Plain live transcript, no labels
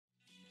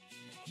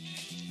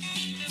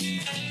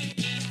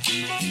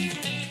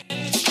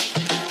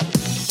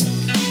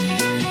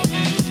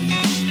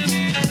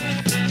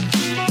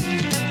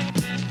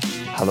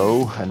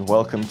Hello and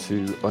welcome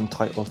to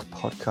Untitled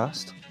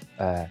Podcast.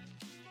 I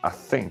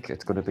think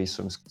it's going to be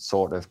some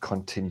sort of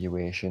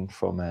continuation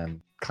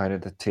from kind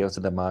of the Tales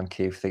of the Man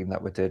Cave thing that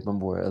we did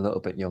when we were a little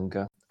bit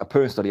younger.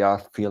 Personally,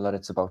 I feel that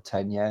it's about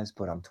 10 years,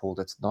 but I'm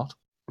told it's not.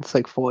 It's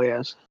like 4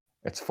 years.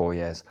 It's 4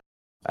 years.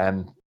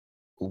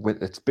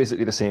 It's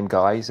basically the same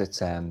guys.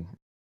 It's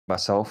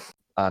myself,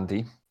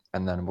 Andy,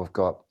 and then we've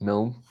got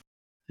Milne.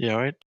 Yeah,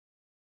 right.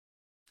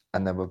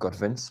 And then we've got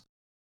Vince.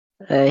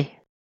 Hey.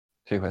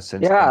 Who has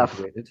since Yeah.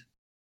 graduated.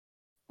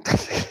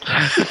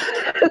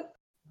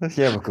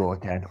 Here we go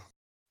again.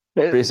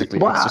 Basically,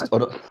 it's just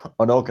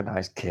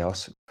unorganized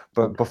chaos.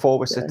 But before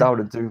we sit down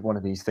and do one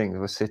of these things,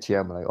 we'll sit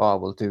here and we're like, oh,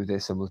 we'll do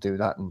this and we'll do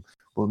that, and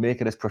we'll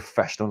make it as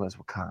professional as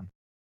we can.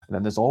 And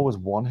then there's always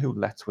one who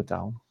lets we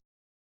down.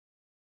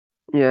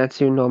 Yeah,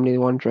 it's you normally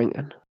the one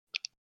drinking.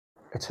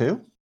 It's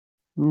who?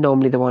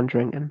 Normally the one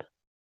drinking.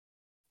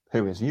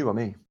 Who is you or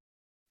me?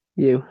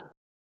 You.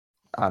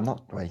 I'm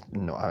not. Wait,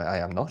 no, I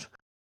am not.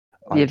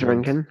 You're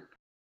drinking.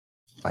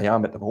 I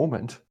am at the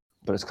moment,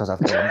 but it's because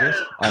I've earned it.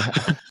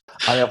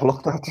 I have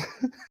looked at.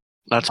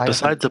 That's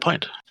beside the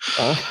point.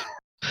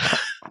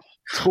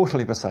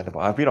 Totally beside the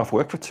point. I've been off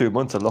work for 2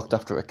 months and looked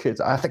after a kid.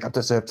 I think I've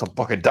deserved some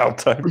fucking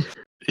downtime.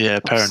 Yeah,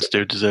 parents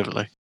do deserve it.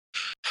 Like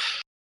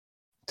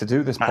to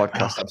do this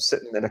podcast, I'm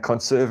sitting in a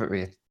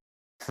conservatory, it's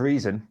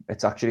freezing.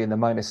 It's actually in the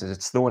minuses.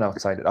 It's snowing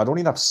outside. I don't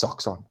even have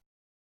socks on.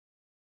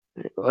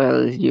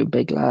 Well, you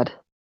big lad,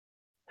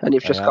 and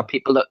you've just got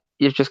people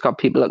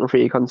looking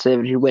through your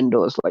conservatory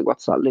windows. Like,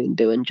 what's that loon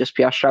doing? Just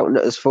Pierre shouting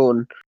at his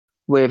phone,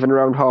 waving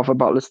around half a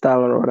bottle of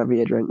Stella or whatever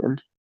you're drinking.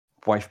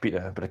 Wife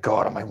beater, but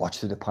God, I might watch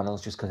through the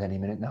panels just because any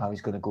minute now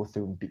he's going to go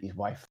through and beat his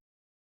wife.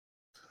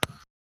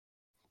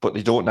 But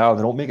they don't now.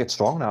 They don't make it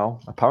strong now.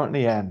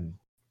 Apparently,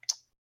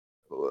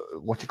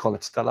 what do you call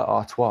it? Stella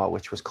Artois,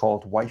 which was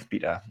called wife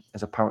beater,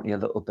 is apparently a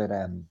little bit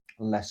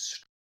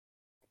less.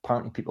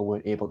 Apparently, people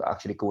weren't able to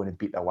actually go in and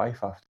beat their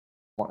wife after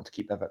wanted to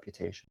keep their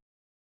reputation.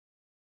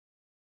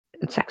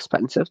 It's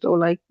expensive though.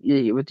 Like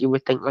you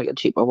would think like a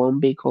cheaper one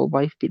would be called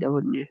wife beater,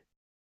 wouldn't you?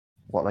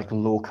 What, like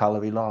low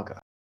calorie lager?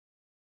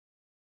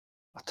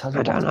 I'll tell you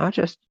I don't know.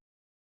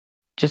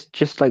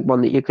 Just like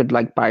one that you could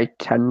like buy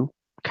 10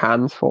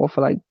 cans for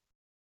like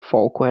 £4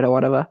 or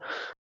whatever.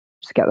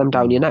 Just get them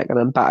down your neck and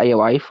then batter your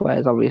wife.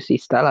 Whereas obviously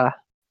Stella,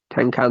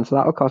 10 cans, so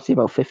that'll cost you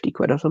about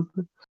 £50 or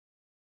something.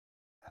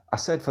 I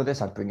said for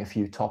this I'd bring a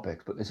few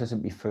topics, but this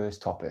isn't my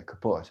first topic.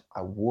 But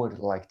I would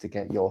like to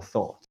get your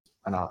thoughts,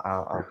 and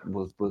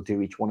we'll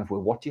do each one of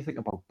them. What do you think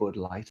about Bud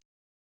Light?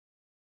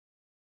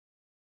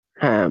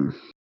 I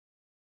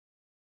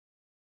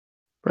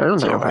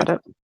don't know about it.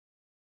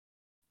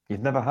 You've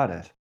never had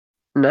it?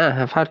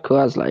 Nah, I've had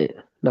Coors Light.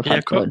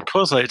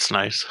 Coors Light's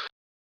nice.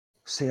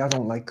 See, I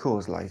don't like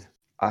Coors Light.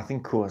 I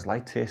think Coors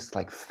Light tastes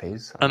like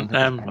fizz. And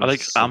I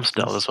like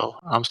Amstel as well.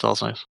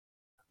 Amstel's nice.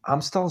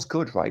 Amstel's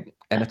good, right?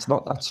 And it's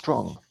not that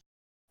strong.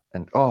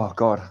 And oh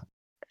God,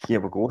 here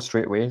we go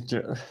straight away.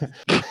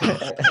 A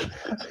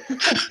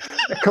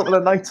couple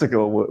of nights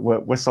ago,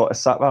 we sort of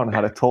sat down and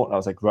had a talk. And I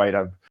was like, right,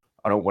 I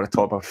don't want to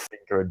talk about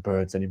fingering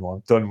birds anymore.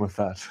 I'm done with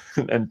that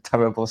and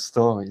terrible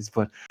stories.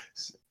 But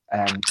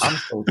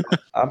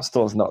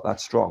Amstel's not that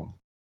strong.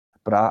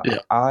 But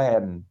I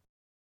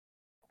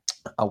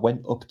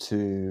went up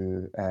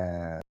to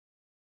the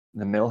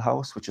Mill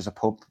House, which is a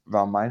pub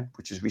around mine,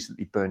 which has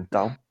recently burned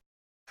down.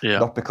 Yeah.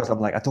 Not because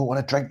I'm like, I don't want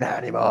to drink there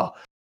anymore.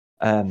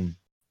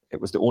 It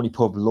was the only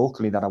pub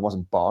locally that I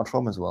wasn't barred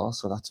from as well,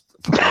 so that's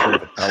a bit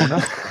of a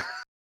downer.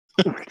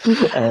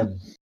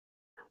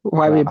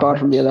 Why were you barred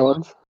from the other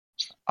ones?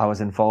 I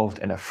was involved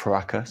in a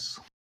fracas.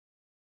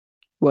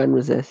 When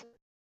was this?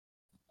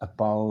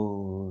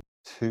 About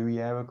 2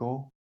 years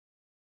ago.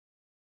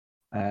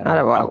 I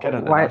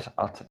don't know.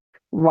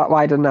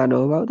 Why didn't I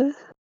know about this?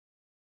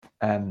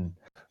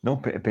 No,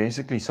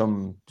 basically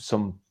some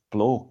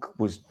bloke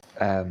was.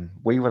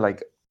 We were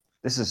like,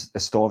 this is a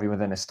story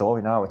within a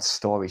story. Now it's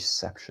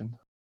storyception.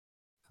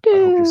 I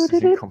hope you're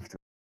sitting comfortable.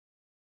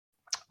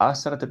 I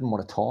said I didn't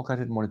want to talk. I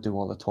didn't want to do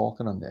all the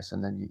talking on this,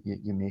 and then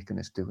you're making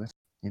us do it.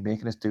 You're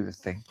making us do the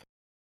thing.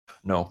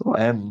 No.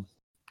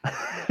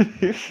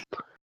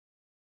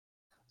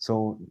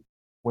 So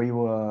we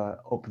were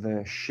up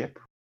the ship,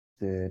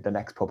 the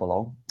next pub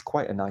along.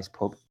 Quite a nice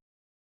pub.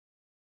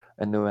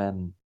 And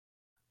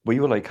we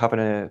were like having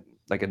a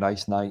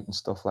nice night and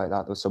stuff like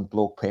that. There was some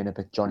bloke playing a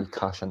bit Johnny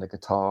Cash on the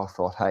guitar. I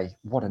thought, hey,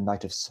 what a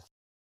night of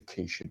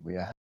sophistication we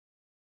had.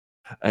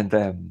 And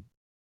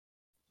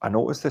I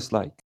noticed this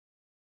like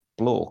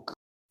bloke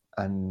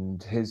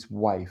and his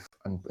wife,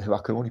 and who I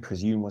can only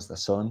presume was the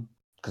son,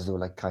 because they were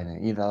like kind of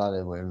either that or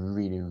they were a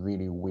really,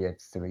 really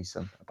weird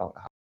threesome about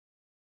that.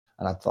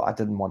 And I thought I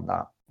didn't want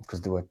that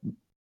because it would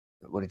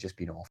have just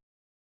been awful.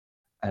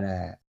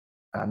 And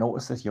I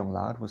noticed this young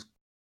lad was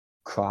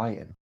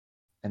crying.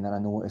 And then I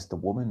noticed the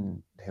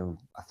woman who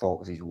I thought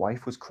was his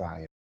wife was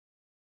crying.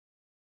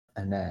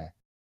 And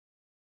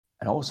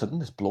all of a sudden,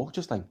 this bloke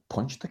just like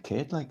punched the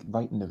kid like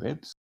right in the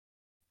ribs.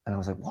 And I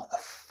was like, "What the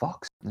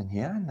fuck's in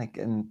here?" And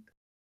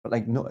But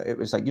like, no, it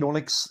was like,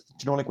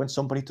 like when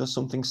somebody does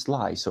something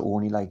sly, so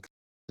only like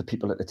the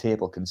people at the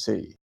table can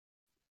see.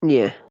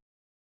 Yeah.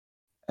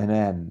 And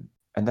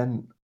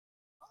then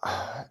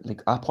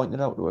like I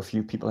pointed out to a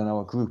few people in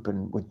our group,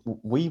 and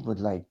we would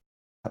like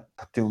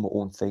do my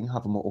own thing,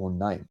 having my own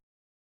night.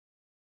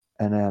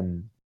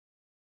 And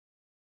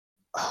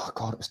oh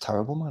god, it was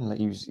terrible, man. Like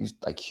he was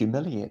like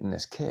humiliating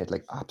this kid,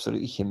 like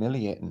absolutely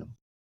humiliating him.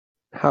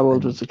 How old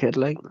And was the kid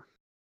like?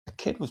 the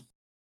kid was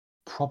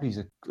probably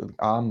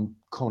I'm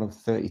coming up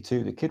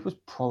 32. The kid was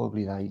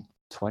probably like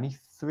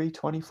 23,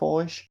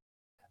 24-ish.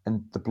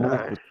 And the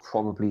bloke was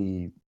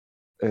probably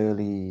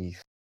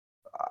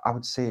I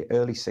would say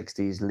early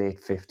 60s,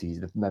 late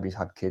 50s. Maybe he's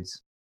had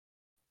kids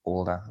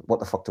older. What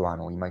the fuck do I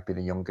know? He might be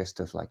the youngest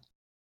of like.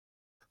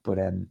 But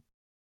and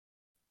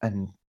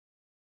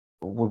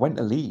we went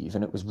to leave,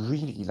 and it was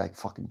really like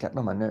fucking getting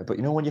on my nerve. But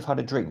you know when you've had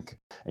a drink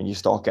and you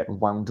start getting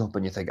wound up,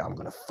 and you think, I'm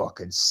gonna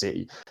fucking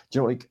see. Do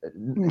you know, like,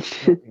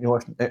 you know,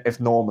 if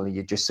normally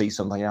you just see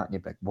something out and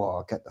you'd be like,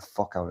 whoa, get the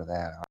fuck out of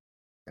there. I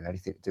don't have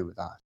anything to do with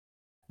that.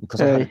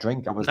 Because I had a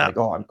drink, I was like,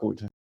 oh, I'm going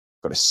to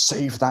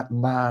save that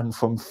man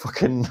from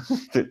fucking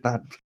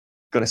that.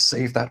 Got to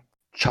save that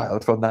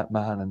child from that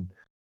man. And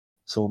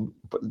so,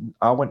 but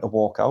I went to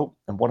walk out,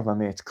 and one of my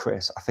mates,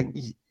 Chris, I think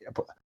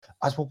but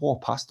as we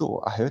walked past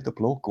though, I heard the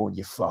bloke going,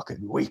 "You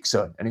fucking weak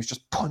son," and he was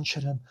just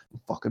punching him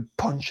and fucking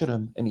punching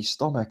him in his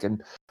stomach,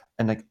 and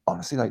like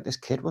honestly, like this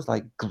kid was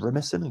like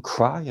grimacing and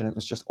crying. It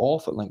was just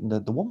awful. Like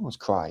the woman was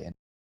crying,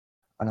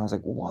 and I was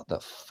like, "What the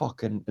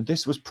fuck?" And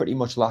this was pretty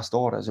much last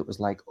orders. It was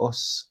like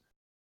us,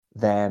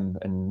 them,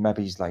 and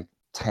maybe like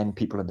 10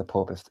 people in the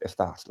pub, if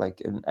that.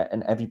 Like,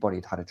 and everybody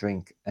had had a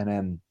drink,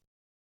 and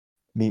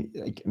me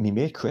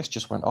mate Chris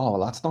just went, "Oh,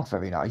 well, that's not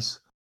very nice,"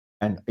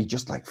 and he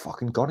just like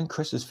fucking got in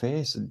Chris's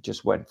face and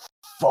just went,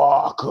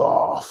 "Fuck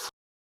off,"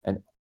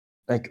 and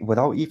like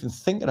without even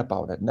thinking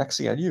about it, next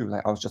thing I knew,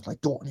 like I was just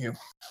like, "Don't you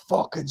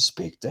fucking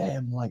speak to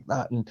him like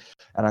that," and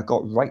I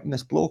got right in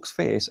this bloke's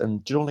face,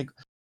 and do you know, like,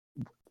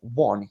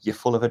 one, you're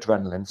full of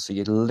adrenaline, so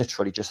you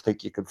literally just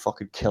think you can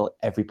fucking kill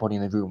everybody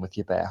in the room with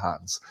your bare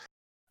hands,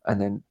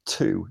 and then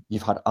two,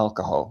 you've had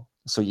alcohol.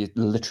 So you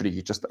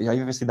just, have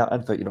you ever seen that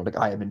advert, you know, like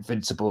I am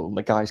invincible, and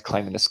the guy's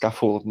climbing the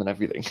scaffold and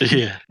everything.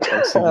 Yeah.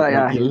 Like, so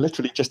you're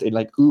literally just in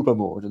like Uber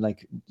mode, and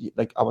like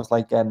I was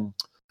like,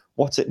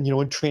 what's it, you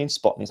know, in Train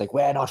Spotting, he's like,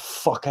 we're not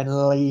fucking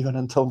leaving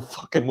until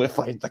fucking we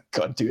find the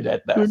cunt who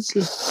did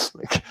this.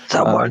 Like,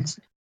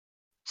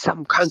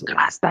 some cunt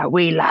class that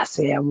we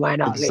lassie, and we're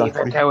not leaving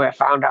until we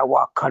found out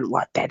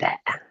what did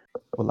it.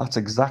 Well, that's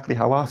exactly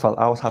how I felt.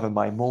 I was having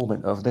my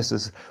moment of, this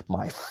is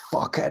my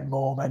fucking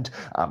moment.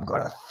 I'm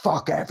gonna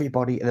fuck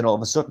everybody. And then all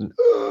of a sudden,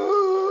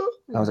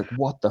 I was like,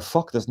 what the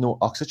fuck? There's no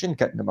oxygen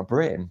getting to my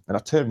brain. And I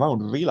turned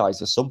around and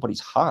realized there's somebody's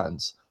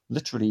hands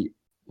literally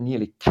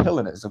nearly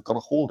killing it as I've got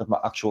a hold of my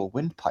actual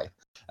windpipe.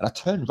 And I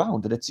turned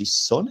around and it's his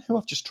son who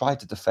I've just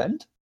tried to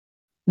defend.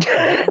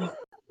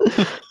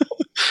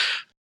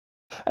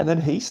 And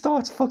then he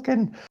starts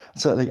fucking,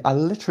 so like I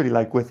literally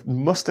like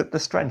mustered the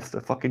strength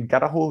to fucking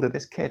get a hold of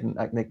this kid, and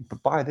like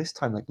but by this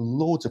time, like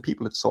loads of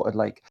people had sort of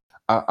like,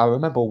 I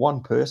remember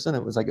one person,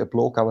 it was like a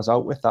bloke I was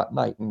out with that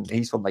night, and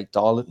he's from like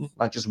Darlington.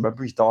 I just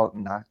remember his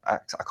Darlington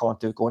accent. I can't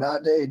do it, going,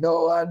 Andy,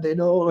 no,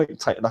 like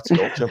that's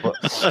Yorkshire, but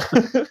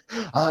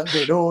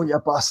Andy, no, you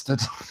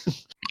bastard.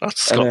 That's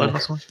Scotland or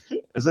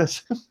something. Is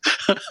it?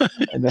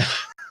 And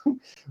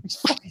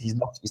he's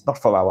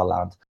not from our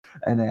land.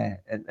 And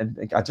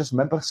I just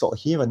remember sort of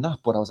hearing that,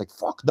 but I was like,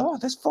 fuck no, I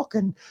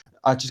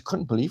just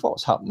couldn't believe what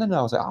was happening. And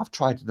I was like, I've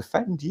tried to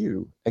defend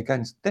you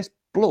against this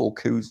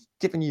bloke who's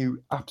giving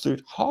you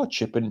absolute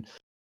hardship, and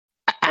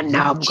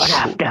now I'm gonna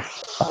have to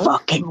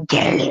fucking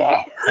kill you.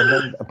 And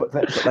then,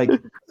 but like,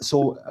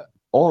 so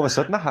all of a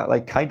sudden, I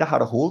had kind of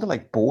had a hold of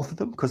like both of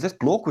them, because this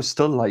bloke was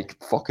still like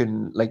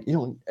fucking like, you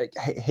know,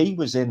 he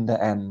was in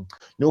the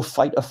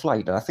fight or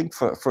flight, and I think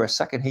for a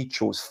second he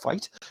chose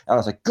fight, and I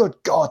was like, good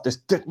God, this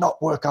did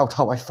not work out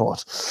how I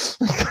thought.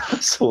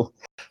 So,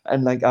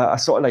 and like I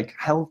sort of like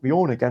held my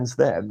own against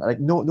them. Like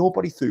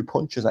nobody threw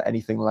punches or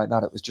anything like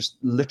that. It was just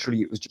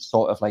literally, it was just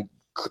sort of like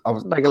I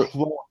was like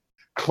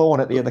clawing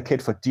at the other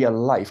kid for dear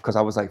life, because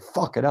I was like,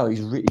 fucking hell,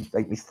 he's really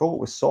like, my throat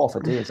was sore for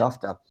days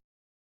after.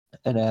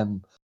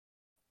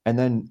 And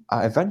then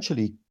I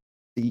eventually,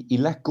 he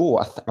let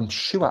go. I'm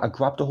sure I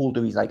grabbed a hold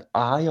of his like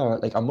eye, or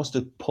like I must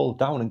have pulled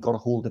down and got a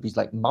hold of his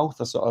like mouth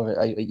or sort of.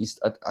 I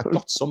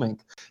got something,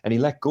 and he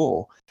let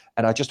go,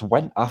 and I just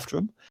went after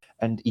him,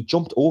 and he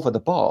jumped over the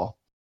bar,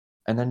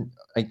 and then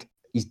like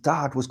his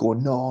dad was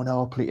going,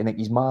 no, please, and like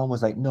his mom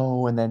was like,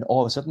 no, and then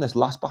all of a sudden this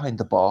lass behind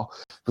the bar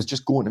was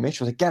just going to me.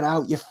 She was like, get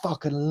out, you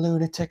fucking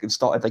lunatic, and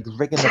started like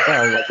ringing the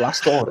bell like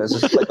last orders,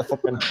 as like the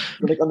fucking,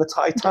 like on the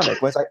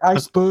Titanic, where it's like,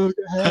 iceberg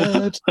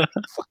ahead. And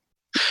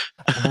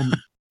then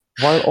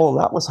while all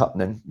that was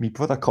happening, my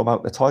brother come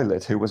out the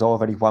toilet, who was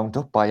already wound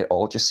up by it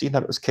all, just seeing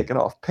that it was kicking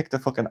off, picked a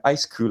fucking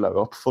ice cooler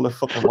up full of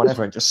fucking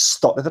whatever, and just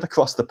started it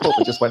across the pub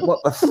and just went,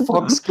 what the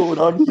fuck's going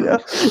on here?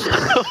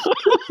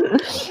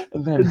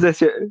 And then, is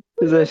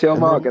this your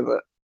mark, is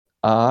it?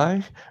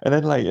 Aye. And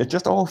then like it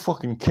just all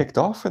fucking kicked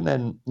off, and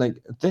then like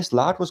this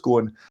lad was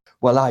going,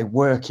 "Well, I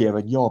work here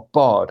and you're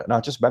bored." And I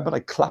just remember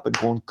like clapping,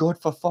 going, "Good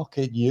for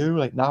fucking you.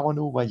 Like now I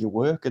know where you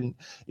work." And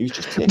he was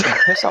just taking the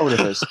piss out of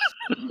us.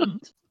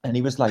 And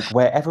he was like,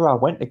 wherever I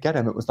went to get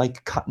him, it was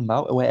like cat and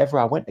mouse. And wherever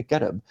I went to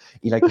get him,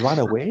 he like ran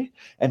away.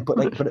 But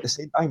at the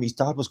same time, his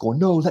dad was going,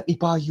 "No, let me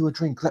buy you a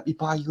drink. Let me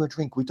buy you a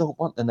drink. We don't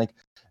want." And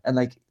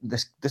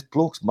this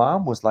bloke's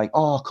mom was like,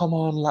 "Oh, come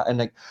on, lad." And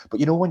like, but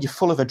you know when you're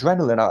full of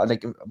adrenaline,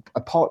 like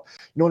apart,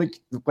 like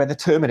when the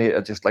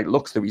Terminator just like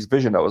looks through his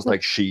vision, I was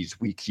like, "She's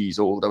weak, he's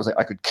old." I was like,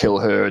 I could kill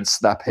her and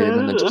snap him,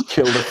 and then just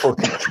kill the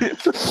fucking kid.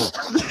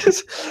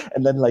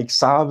 And then like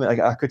Sam, like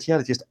I could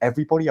hear just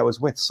everybody I was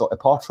with. So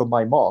apart from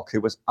my Mark, who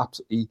was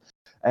absolutely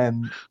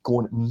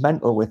going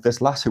mental with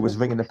this lass who was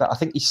ringing the bell. I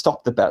think he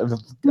stopped the bell.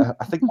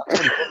 I think that's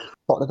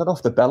when he got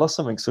off the bell or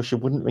something, so she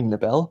wouldn't ring the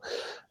bell.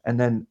 And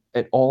then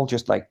it all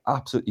just like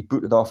absolutely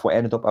booted off. We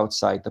ended up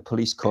outside. The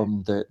police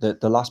come. The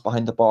lass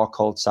behind the bar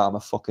called Sam a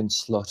fucking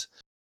slut.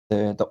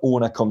 The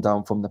owner come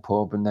down from the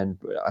pub, and then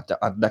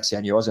next thing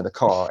I knew, I was in a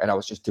car and I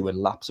was just doing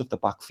laps of the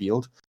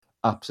backfield.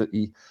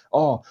 Absolutely.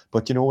 Oh,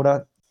 but you know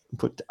what?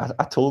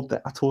 I told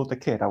the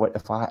kid, I went,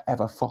 "If I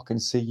ever fucking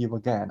see you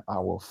again, I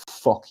will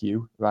fuck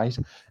you," right?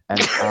 And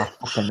I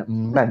fucking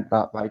meant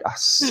that, right? I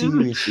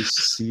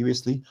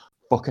seriously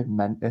fucking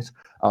meant it.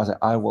 I was like,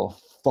 "I will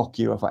fuck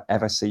you if I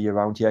ever see you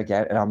around here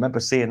again." And I remember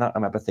saying that. I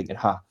remember thinking,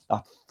 "Ha, I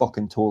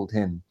fucking told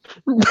him."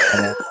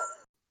 And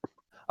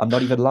I'm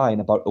not even lying.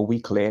 About a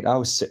week later, I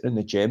was sitting in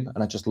the gym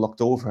and I just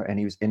looked over and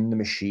he was in the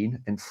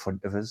machine in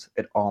front of us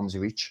at arm's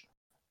reach.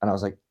 And I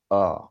was like,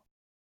 "Oh,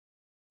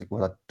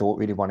 well, I don't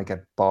really want to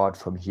get barred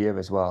from here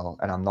as well.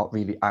 And I'm not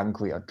really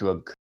angry or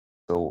drunk.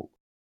 So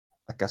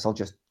I guess I'll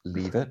just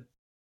leave it."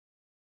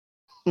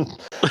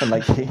 and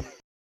like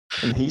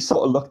he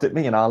sort of looked at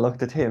me and I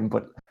looked at him,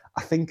 but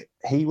I think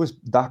he was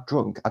that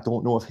drunk. I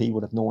don't know if he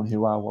would have known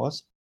who I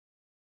was.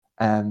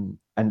 And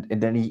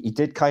then he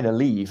did kind of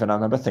leave, and I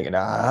remember thinking,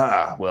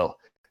 well,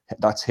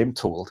 that's him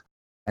told.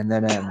 And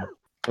then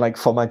like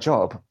for my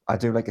job, I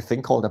do like a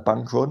thing called a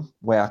bank run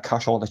where I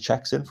cash all the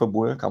checks in from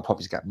work. I'll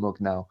probably get mugged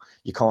now.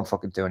 You can't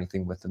fucking do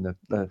anything with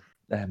the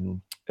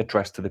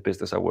address to the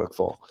business I work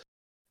for.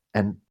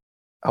 And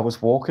I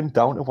was walking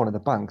down to one of the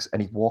banks,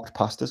 and he walked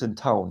past us in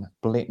town,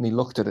 blatantly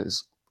looked at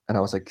us, and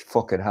I was like,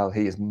 "Fucking hell,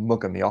 he is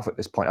mugging me off at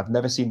this point. I've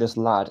never seen this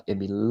lad in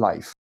my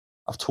life.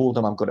 I've told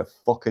him I'm going to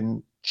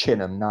fucking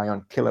chin him, nigh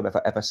on kill him if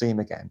I ever see him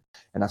again."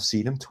 And I've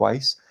seen him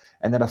twice.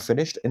 And then I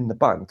finished in the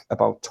bank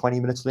about 20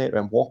 minutes later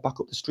and walked back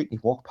up the street, and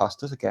he walked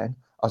past us again.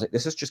 I was like,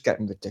 "This is just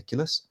getting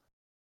ridiculous."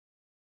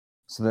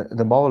 So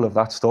the moral of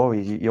that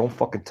story, you don't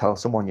fucking tell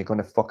someone you're going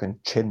to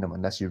fucking chin them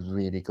unless you're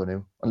really going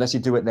to. Unless you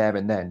do it there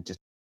and then. Just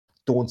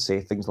don't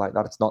say things like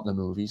that. It's not in the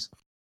movies.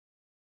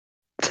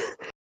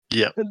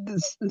 Yeah.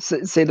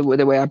 See the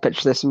way I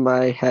picture this in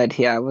my head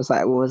here was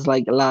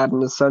like a lad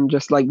and his son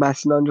just like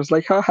messing on, just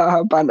like ha ha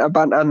ha, banter,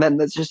 and then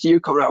there's just you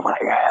coming over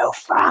like, "Oh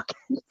fuck,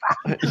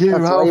 You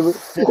That's why how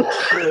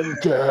fucking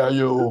dare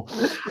you?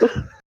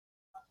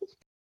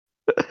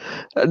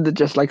 and they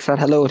just like said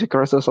hello to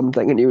Chris or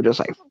something, and you were just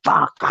like,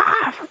 "Fuck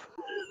off."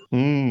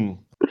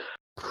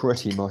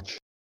 Pretty much.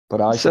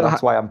 But So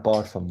that's why I'm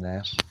barred from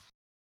there.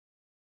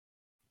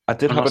 I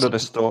did have another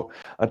story.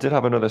 I did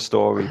have another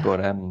story, but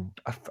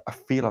I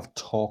feel I've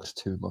talked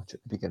too much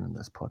at the beginning of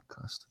this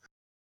podcast.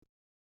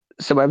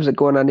 So where was it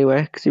going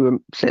anyway? Because you were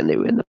saying they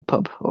were in the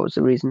pub. What was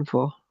the reason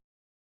for?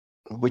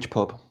 Which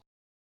pub?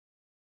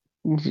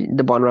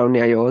 The one around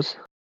near yours.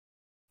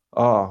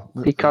 Oh,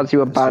 Because you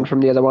were banned from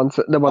the other ones.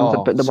 The one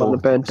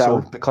that burnt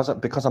down. So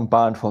because I'm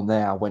banned from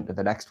there, I went to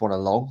the next one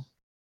along,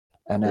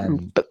 and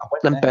then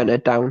burnt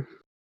it down.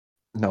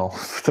 No,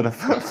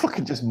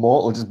 fucking just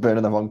mortal, just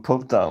burning the wrong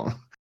pub down.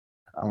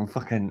 I'm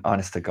fucking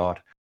honest to God.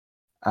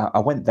 I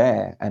went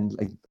there, and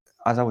like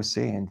as I was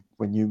saying,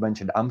 when you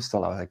mentioned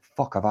Amstel, I was like,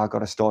 "Fuck, have I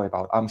got a story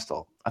about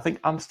Amstel?" I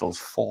think Amstel's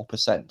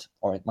 4%,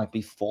 or it might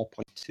be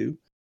 4.2,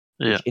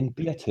 which in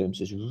beer terms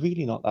is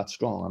really not that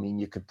strong. I mean,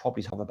 you could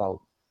probably have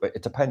about.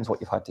 It depends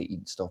what you've had to eat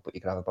and stuff, but you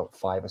could have about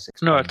 5 or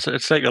 6. No,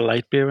 it's like a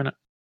light beer, isn't it?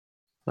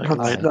 Like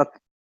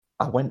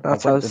I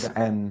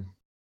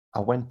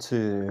went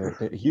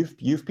to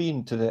you've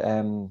been to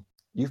the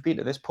you've been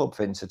to this pub,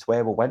 Vince. It's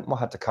where we went. We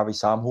had to carry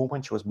Sam home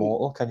when she was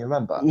mortal. Can you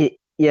remember?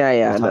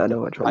 Yeah. I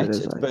know which one it is.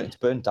 It's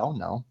burnt down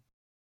now.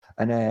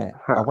 And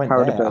I went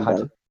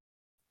there.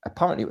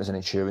 Apparently, it was an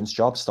insurance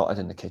job. Started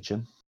in the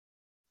kitchen.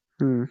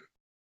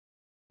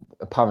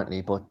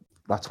 Apparently, but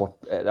that's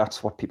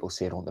what people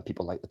say. Don't the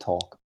people like to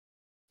talk?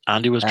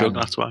 Andy was drunk.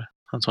 That's why.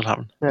 That's what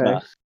happened.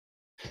 Yeah.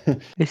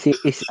 You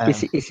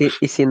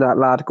seen that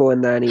lad go in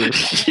there and he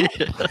was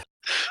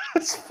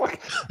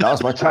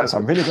Now's my chance.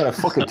 I'm really gonna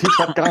fucking teach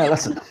that guy a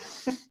lesson.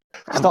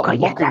 Stop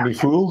mocking me,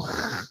 fool.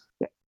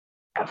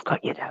 I've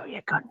got you now,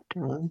 you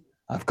cunt.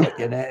 I've got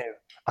you now.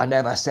 I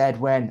never said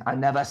when. I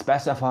never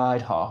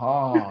specified. Ha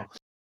ha.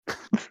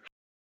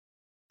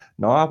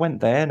 No, I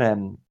went there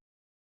and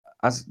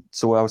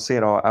so I was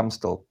saying,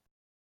 Amstel.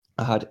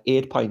 I had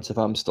 8 pints of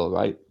Amstel,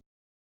 right?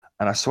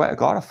 And I swear to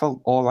God, I felt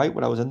all right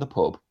when I was in the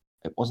pub.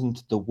 It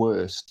wasn't the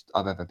worst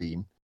I've ever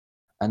been.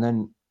 And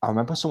then I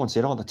remember someone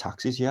said, "Oh, the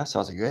taxi's here." So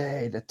I was like,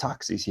 "Hey, the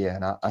taxi's here!"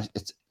 And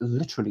it's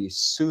literally as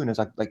soon as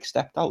I like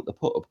stepped out the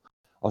pub,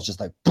 I was just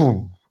like,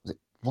 "Boom!" I was like,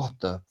 "What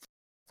the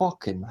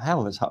fucking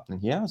hell is happening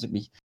here?" I was like,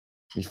 "Me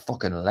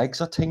fucking legs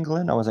are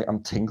tingling." I was like,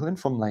 "I'm tingling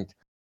from like,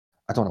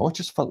 I don't know." It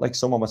just felt like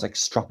someone was like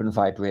strapping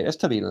vibrators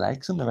to my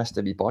legs and the rest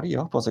of my body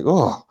up. I was like,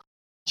 "Oh,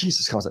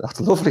 Jesus!" I was like,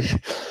 "That's lovely."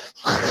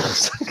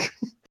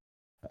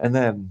 And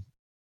then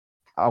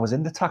I was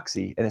in the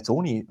taxi, and it's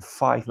only a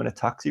 5-minute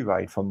taxi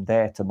ride from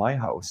there to my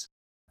house.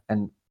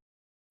 And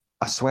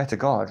I swear to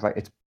God, right,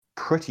 it's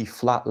pretty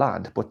flat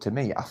land, but to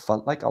me, I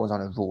felt like I was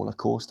on a roller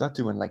coaster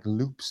doing like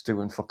loops,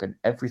 doing fucking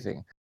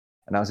everything.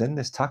 And I was in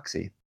this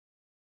taxi,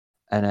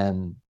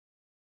 and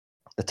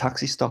the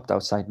taxi stopped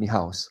outside my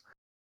house.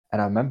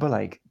 And I remember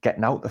like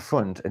getting out the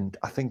front, and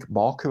I think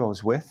Mark, who I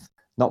was with,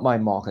 not my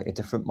Mark, like a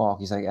different Mark,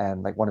 he's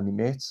like one of my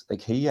mates,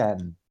 like he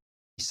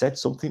said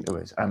something to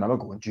us. I remember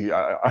going, "Gee,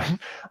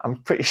 I'm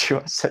pretty sure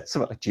I said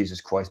something like,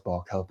 Jesus Christ,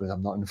 Mark, help us,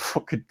 I'm not in a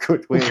fucking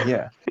good way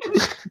here."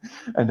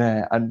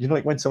 And you know,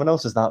 like when someone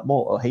else is that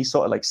mortal, he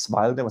sort of like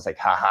smiled and was like,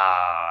 "Ha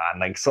ha,"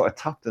 and like sort of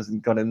tapped us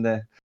and got in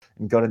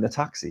the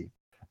taxi.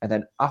 And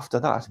then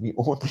after that, my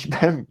only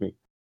memory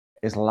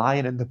is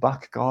lying in the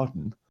back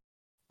garden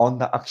on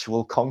the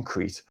actual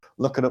concrete,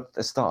 looking up at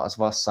the stars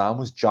while Sam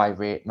was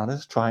gyrating on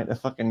us, trying to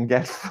fucking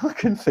get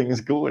fucking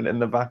things going in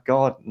the back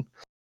garden.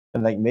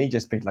 And like me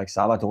just being like,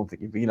 "Sam, I don't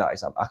think you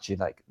realise I'm actually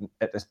like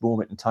at this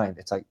moment in time,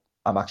 it's like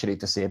I'm actually a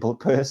disabled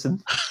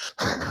person."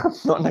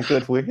 Not in a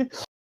good way.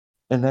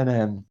 And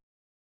then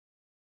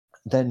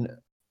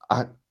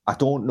I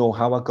don't know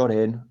how I got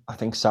in. I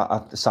think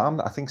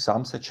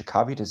Sam said she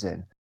carried us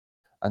in.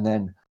 And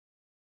then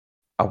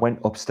I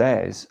went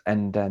upstairs,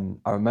 and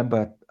I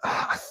remember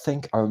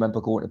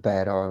going to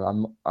bed,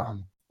 or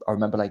I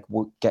remember like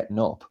getting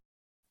up,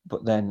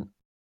 but then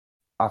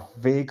I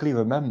vaguely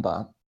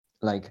remember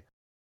like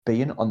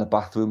being on the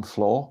bathroom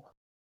floor,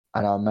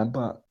 and I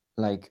remember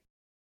like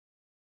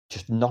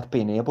just not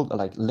being able to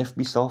like lift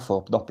myself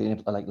up, not being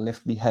able to like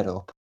lift my head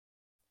up,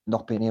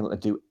 not being able to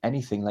do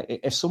anything. Like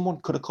if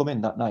someone could have come in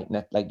that night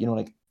and like, you know,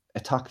 like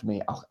attacked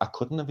me, I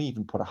couldn't have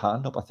even put a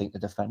hand up, I think, to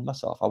defend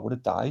myself. I would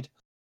have died.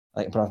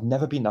 Like, but I've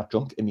never been that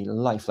drunk in my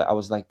life. Like I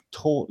was like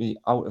totally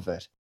out of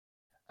it.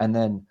 And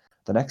then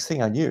the next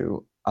thing I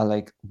knew, I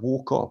like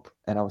woke up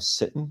and I was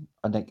sitting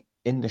and like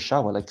in the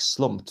shower, like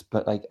slumped,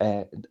 but like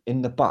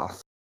in the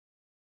bath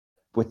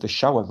with the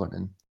shower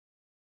running,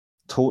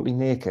 totally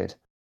naked,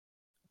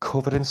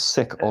 covered in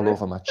sick all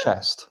over my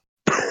chest.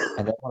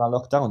 And then when I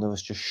looked down, there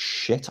was just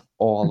shit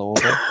all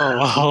over.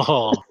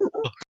 Oh,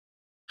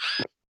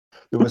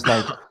 There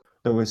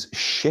was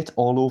shit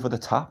all over the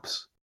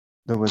taps.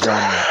 There was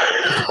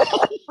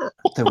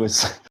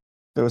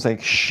there was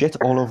like shit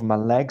all over my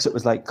legs. It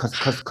was like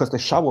because the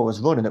shower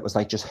was running, it was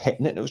like just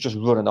hitting it, and it was just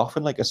running off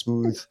in like a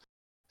smooth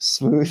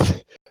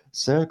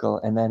circle.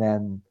 And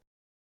then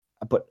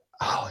but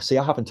see,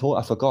 I haven't told.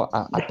 I forgot.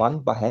 I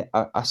banged my head.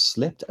 I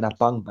slipped and I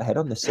banged my head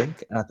on the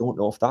sink, and I don't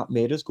know if that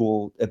made us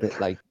go a bit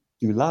like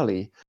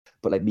doolally,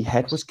 but like my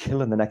head was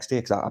killing the next day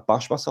because I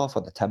bashed myself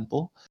on the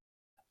temple,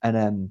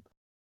 and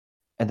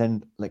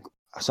then like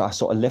so I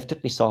sort of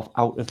lifted myself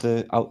out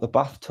the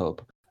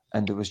bathtub,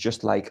 and there was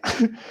just like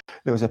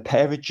there was a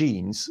pair of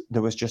jeans,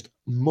 there was just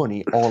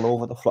money all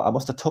over the floor. I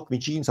must have took my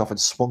jeans off and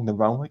swung them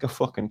around like a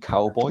fucking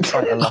cowboy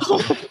trying to lasso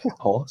a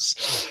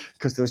horse,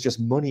 because there was just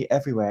money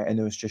everywhere, and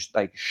there was just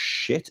like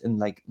shit and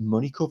like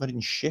money covered in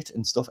shit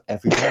and stuff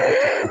everywhere.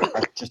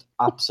 I just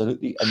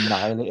absolutely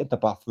annihilated the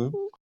bathroom.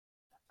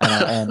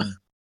 And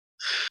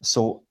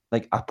so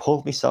like I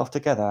pulled myself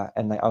together,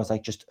 and like I was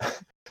like just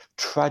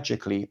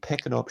tragically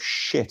picking up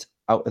shit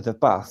out of the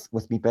bath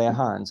with me bare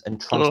hands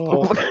and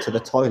transporting it to the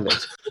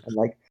toilet, and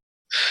like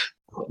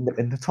putting it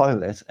in the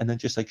toilet, and then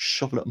just like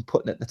shoveling it and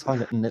putting it in the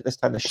toilet. And this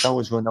time the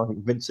shower's run out, like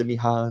rinsing me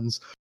hands,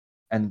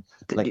 and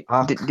like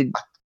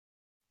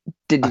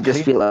did you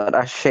just feel like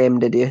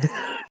ashamed? Did you?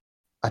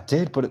 I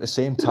did, but at the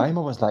same time,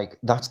 I was like,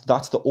 that's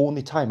the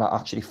only time I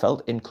actually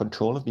felt in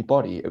control of my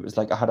body. It was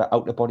like I had an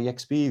out of body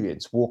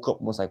experience. Woke up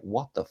and was like,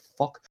 "What the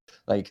fuck?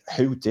 Like,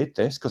 who did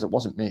this?" Because it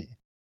wasn't me.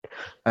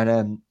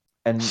 And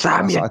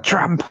Sam, you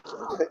tramp.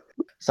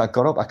 So I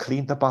got up, I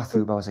cleaned the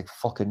bathroom. I was like,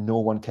 "Fucking no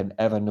one can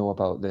ever know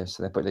about this."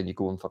 But then you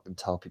go and fucking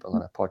tell people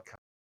on a podcast.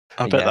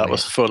 I bet that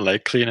was fun,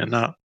 like cleaning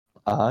that.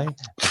 Aye,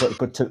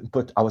 but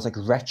I was like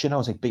retching. I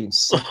was like being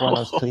sick while I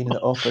was cleaning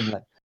it up, and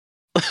like.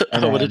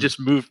 I would have just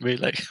moved me,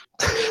 like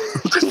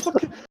just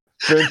fucking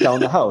burnt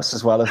down the house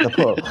as well as the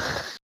pub.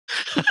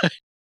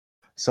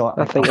 So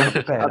I went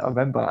to bed. I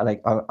remember I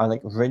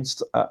like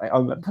rinsed. I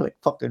remember like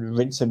fucking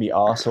rinsing my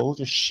arsehole,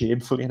 just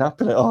shamefully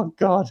napping it. Oh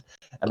God!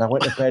 And I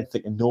went to bed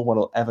thinking no one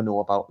will ever know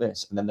about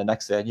this. And then the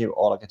next day I knew,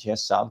 all I could hear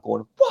Sam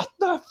going, "What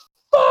the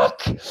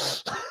fuck?"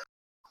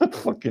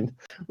 Fucking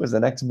was the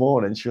next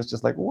morning. She was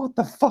just like, "What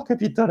the fuck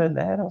have you done in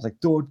there?" And I was like,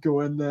 "Don't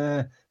go in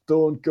there.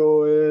 Don't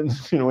go in."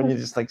 You know, when you're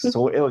just like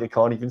so ill you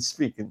can't even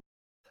speak. And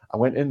I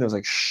went in, there was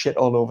like shit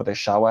all over the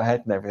shower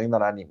head and everything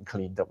that I hadn't even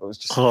cleaned up. It was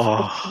just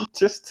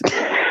just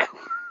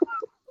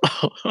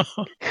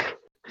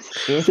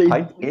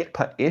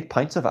eight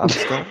pints of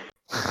Amstel.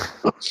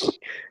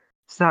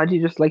 So how do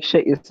you just like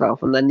shit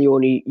yourself, and then your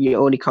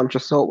only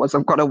conscious thought was,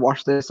 I've got to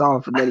wash this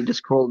off, and then you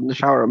just crawled in the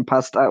shower and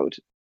passed out?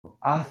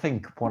 I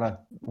think what I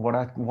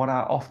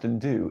often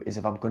do is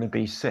if I'm going to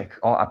be sick,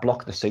 or I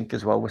block the sink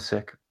as well with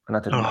sick, and I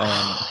didn't.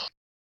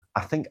 I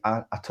think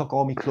I took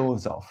all my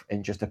clothes off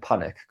in just a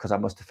panic because I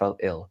must have felt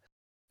ill.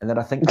 And then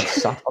I think I've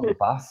sat on the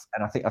bath,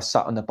 and I think I've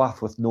sat on the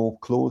bath with no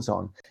clothes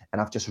on, and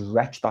I've just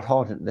retched that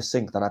hard into the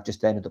sink that I've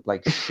just ended up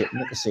like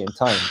shitting at the same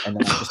time. And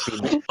then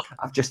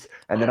I've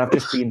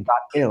just been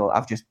that ill.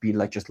 I've just been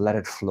like, just let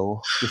it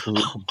flow, just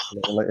let it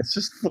flow. Like it's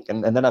just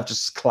fucking. And then I've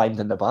just climbed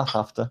in the bath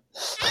after,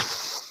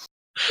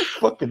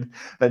 fucking,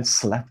 then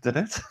slept in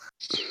it.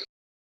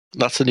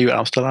 That's a new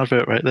Amstel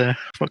advert right there.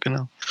 Fucking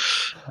hell.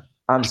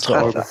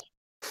 Amstel,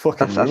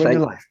 fucking ruin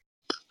your life.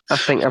 I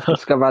think I've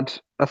discovered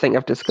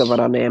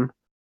our name.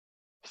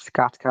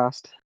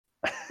 Scatcast.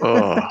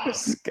 Oh.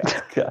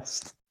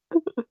 Scatcast.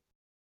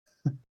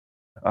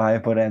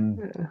 Alright, but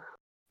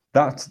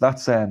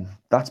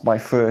that's my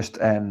first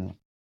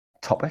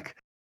topic.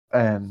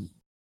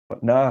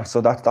 But no,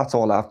 so that's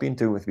all I've been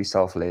doing with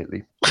myself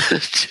lately.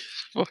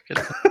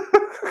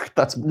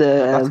 That's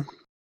a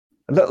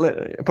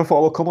little,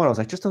 before we come on, I was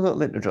like, just a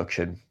little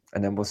introduction,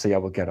 and then we'll see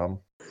how we get on.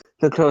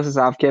 The closest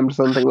I've came to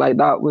something like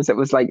that was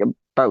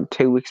about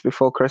 2 weeks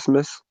before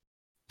Christmas,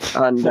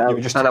 and you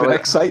were just a bit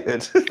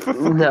excited for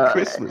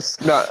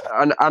Christmas. No,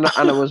 and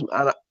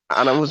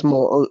I was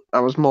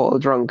mortal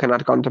drunk, and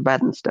I'd gone to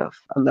bed and stuff,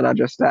 and then I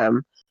just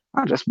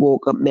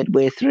woke up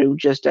midway through,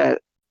 just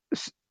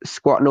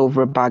squatting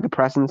over a bag of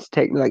presents,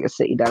 taking like a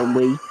city down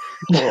wee.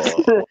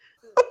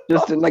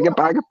 Just in like a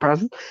bag of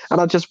presents,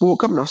 and I just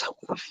woke up and I was like,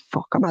 "What the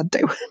fuck am I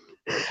doing?"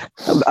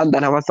 and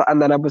then I was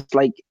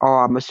like, "Oh,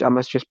 I must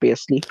just be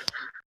asleep."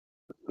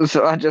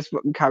 So I just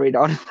carried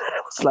on. And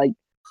I was like,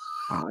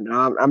 "Oh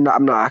no, I'm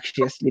not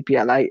actually asleep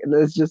yet." Like, and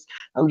I'm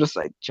just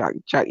like,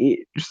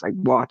 Jackie, just like,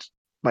 what?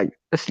 Like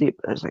asleep?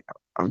 And I was like,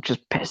 I'm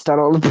just pissed at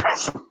all the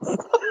presents.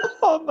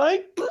 Oh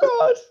my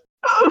god!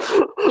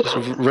 Just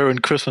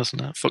ruined Christmas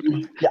and that. Fuck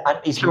me. Yeah, and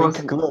his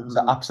mink gloves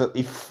are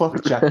absolutely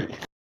fucked Jackie.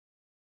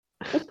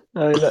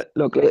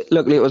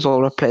 Luckily, it was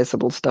all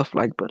replaceable stuff,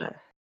 like, but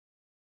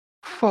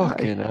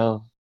fucking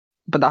hell.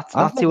 But that's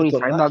the only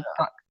time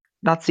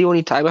that's the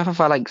only time I ever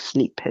felt like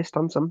sleep pissed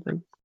on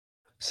something.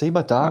 See,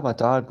 my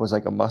dad was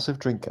like a massive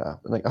drinker.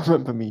 Like I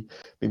remember my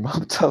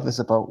mum telling us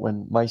about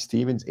when my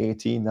Stephen's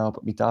 18 now,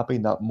 but my dad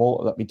being that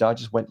mortal that my dad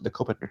just went to the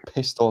cupboard and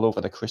pissed all over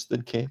the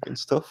christening cake and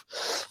stuff.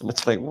 And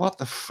it's like, what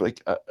the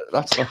frick?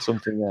 That's not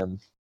something.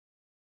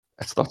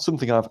 It's not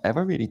something I've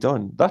ever really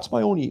done. That's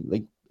my only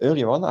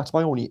earlier on. That's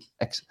my only.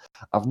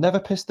 I've never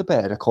pissed the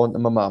bed, according to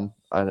my mum,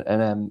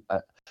 and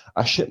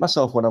I shit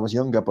myself when I was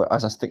younger. But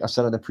as I think I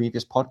said in the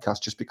previous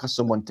podcast, just because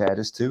someone dared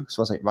us to, so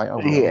I was like, right, I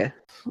will. Yeah.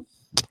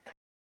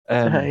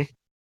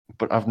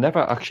 But I've never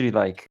actually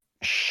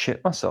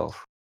shit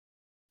myself.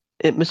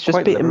 It must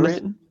just be.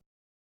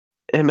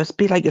 It must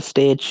be like a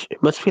stage.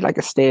 It must be like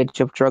a stage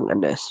of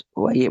drunkenness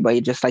where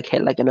you just like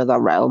hit like another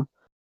realm,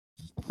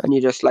 and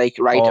you're just like,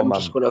 right, I'm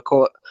just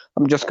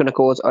gonna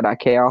cause utter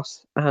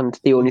chaos, and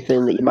the only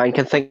thing that your mind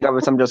can think of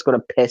is I'm just gonna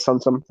piss on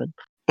something.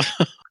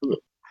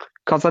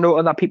 Because I know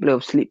other people who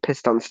have sleep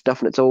pissed on stuff,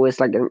 and it's always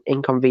like an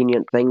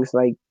inconvenient things.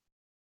 Like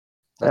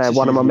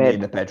one of my mates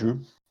in the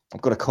bedroom. I'm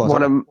gonna cause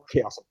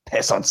chaos and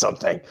piss on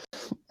something.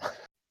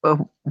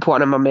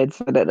 One of my mates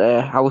had at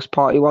a house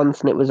party once,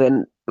 and it was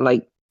in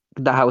like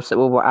the house that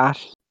we were at.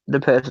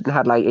 The person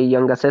had like a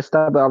younger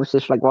sister, but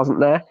obviously she wasn't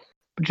there.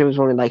 But she was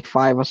only like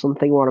 5 or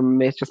something. One of my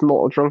mates, just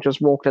mortal drunk,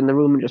 just walked in the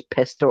room and just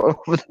pissed all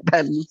over the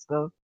bed and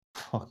stuff.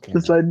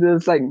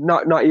 It's like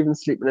not even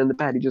sleeping in the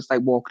bed. He just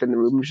like walked in the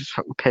room and just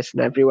fucking pissing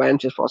everywhere and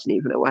just wasn't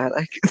even aware.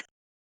 Like,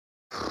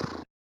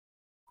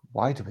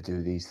 why do we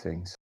do these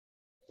things?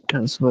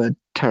 Because we're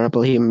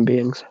terrible human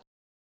beings.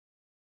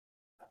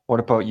 What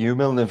about you,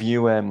 Milne? Have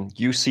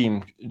you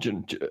seem?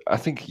 I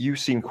think you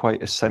seem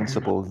quite a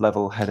sensible,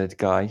 level-headed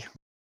guy.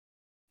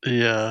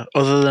 Yeah.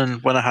 Other than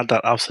when I had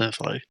that absinthe,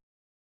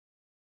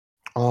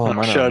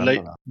 I'm sure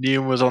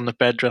Liam was on the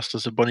bed dressed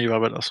as a bunny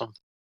rabbit or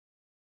something.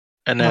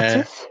 And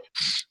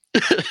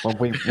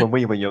when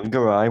we were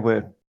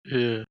younger,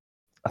 yeah.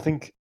 I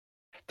think,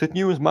 did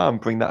Newman's mum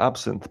bring that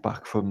absinthe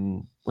back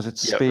from, was it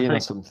Spain or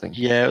something?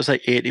 Yeah, it was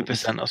like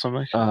 80% or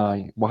something.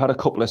 We had a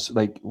couple of,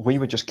 we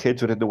were just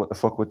kids who didn't know what the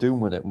fuck we're doing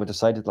with it, and we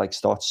decided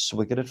start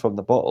swigging it from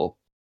the bottle,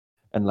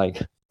 and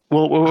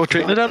well, we were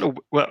drinking it out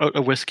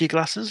of whiskey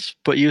glasses,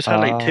 but you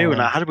had 2,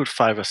 and I had about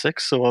 5 or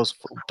 6, so I was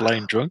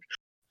blind drunk.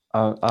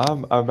 I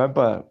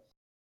remember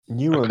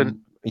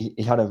Newman,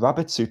 he had a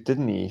rabbit suit,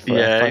 didn't he, for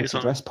a fancy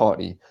dress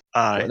party?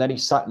 But then he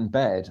sat in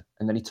bed,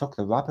 and then he took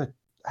the rabbit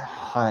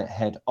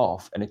head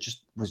off, and it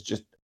was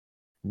just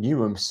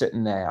Newham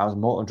sitting there. I was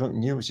mortal drunk.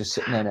 Newham was just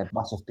sitting there in a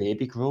massive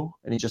baby grow,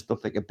 and he just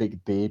looked like a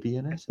big baby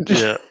in it.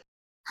 Yeah.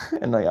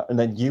 and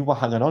then you were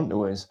hanging on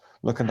to us,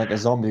 looking like a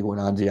zombie, going,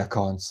 Andy, I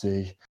can't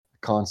see.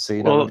 can't see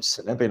that. Well- I'm just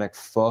sitting there being like,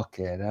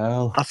 fucking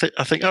hell. I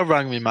think I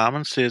rang my mum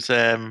and says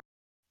I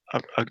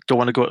don't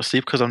want to go to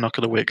sleep because I'm not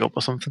going to wake up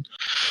or something.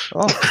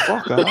 Oh,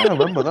 fuck, I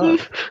remember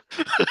that.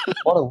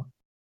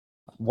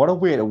 What a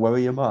way to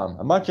worry your mum.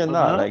 Imagine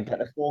that, Uh-huh. like,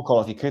 get a phone call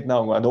off your kid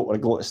now, I don't want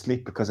to go to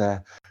sleep because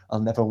I'll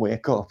never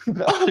wake up. You'd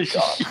be like, oh,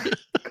 God.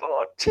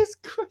 God, Jesus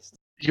Christ.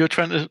 You were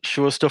trying to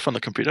show us stuff on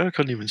the computer. I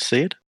couldn't even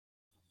see it.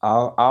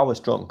 I was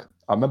drunk.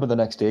 I remember the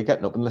next day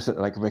getting up and listening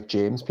to like Rick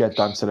James, Pierre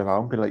dancing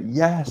around, being like,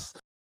 yes,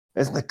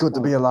 isn't it good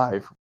to be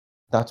alive?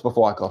 That's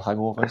before I got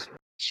hangovers.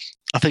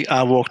 I think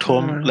I walked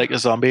home like a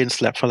zombie and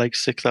slept for like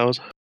 6 hours.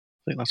 I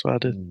think that's what I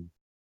did.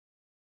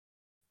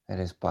 It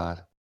is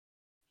bad.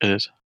 It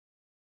is.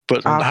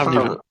 But I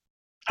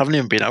haven't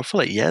even been out for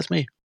like years,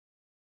 me.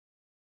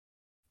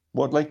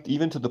 What, like,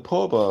 even to the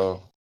pub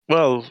or?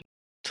 Well,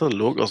 to the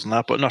locals and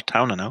that, but not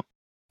town and out.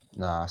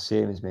 Nah,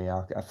 same as me.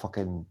 I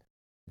fucking,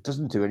 it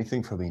doesn't do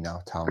anything for me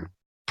now, town.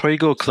 Probably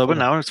go clubbing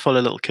full of- now and it's full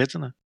of little kids,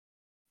 isn't it?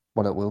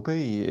 Well, it will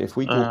be. If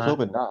we go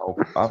clubbing now,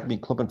 I've been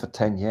clubbing for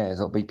 10 years.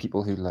 It'll be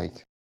people who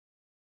like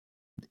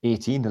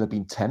 18 that have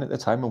been 10 at the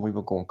time when we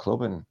were going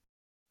clubbing.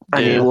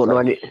 And Yeah. you won't know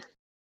any.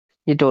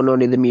 You don't know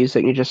any of the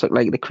music. You just look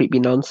like the creepy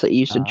nonce that you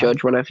used to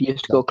judge whenever you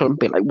used to go club and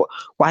be like, "What?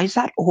 Why is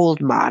that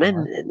old man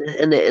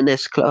in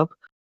this club?"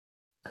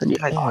 And you're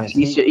like, Yeah, "Oh,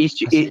 he's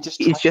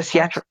just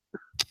yet."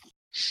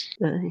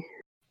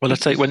 Well,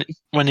 it's like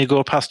when you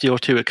go past the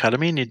O2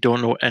 Academy and you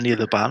don't know any of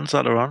the bands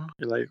that are on.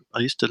 You're like, I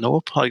used to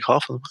know like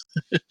half of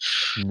them.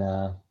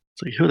 Nah.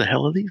 It's like, who the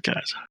hell are these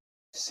guys?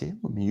 Same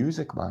with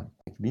music, man.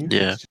 Like,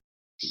 music, Yeah.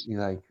 you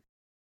like,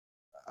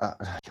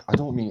 I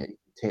don't mean to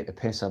take the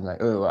piss. I'm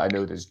like, oh, I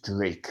know there's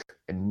Drake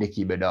and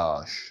Nicki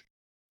Minaj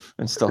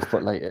and stuff,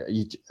 but like,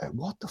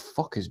 what the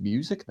fuck is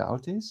music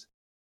nowadays?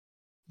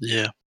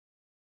 Yeah.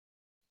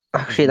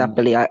 Actually, that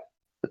Billie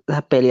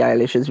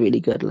Eilish is really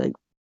good. Like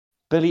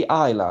Billie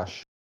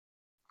Eilish.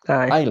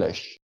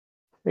 Eilish.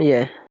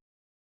 Yeah.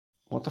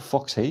 What the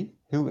fuck's he?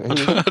 Who I is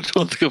he?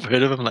 don't think I've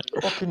heard of him. Like,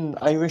 Fucking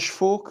Irish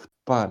folk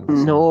band.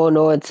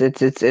 No, it's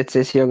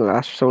this young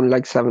lass. She's only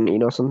like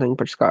 17 or something,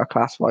 but she's got a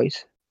class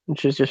voice,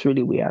 which is just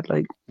really weird.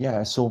 Like,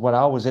 yeah. So when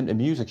I was into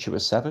music, she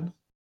was 7.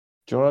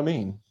 Do you know what I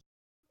mean?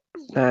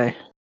 aye.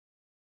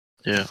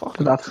 Yeah.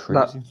 Fucking That's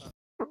crazy.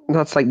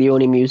 that's like the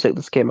only music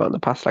that's came out in the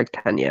past like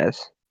 10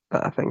 years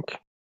that I think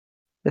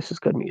this is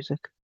good music.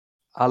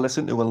 I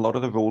listen to a lot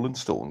of the Rolling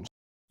Stones,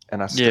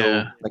 and I still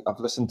Yeah. like. I've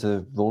listened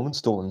to Rolling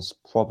Stones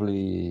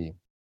probably.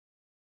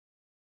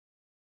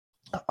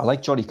 I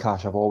like Johnny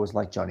Cash. I've always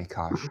liked Johnny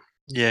Cash.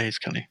 Yeah, he's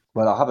canny.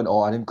 Well,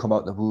 I didn't come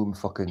out the womb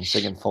fucking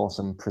singing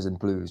Folsom Prison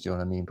Blues. Do you know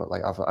what I mean? But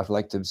like, I've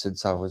liked him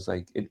since I was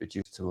like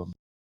introduced to him.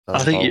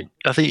 I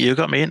think you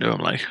got me into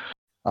him. Like,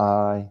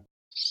 I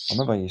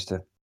remember I used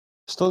to.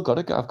 Still got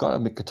it. I've got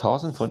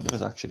guitars in front of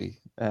us actually.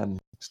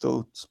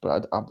 Still,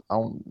 but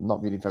I'm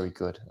not really very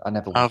good. I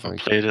never was I haven't very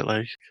played good. it.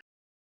 Like,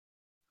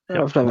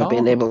 I've never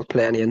been able to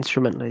play any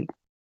instrument. Like,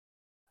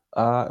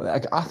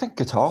 I think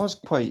guitar is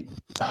quite.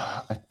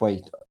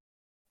 Wait,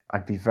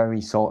 I'd be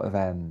very sort of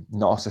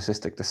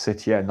narcissistic to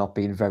sit here, not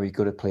being very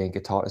good at playing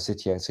guitar, to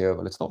sit here and say, "Oh,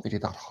 well, it's not really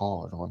that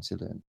hard once you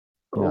learn."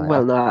 You know,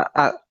 well, no,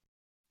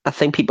 I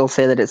think people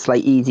say that it's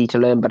like easy to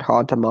learn but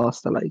hard to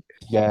master. Like,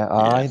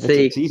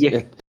 it's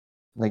easy.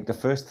 Like the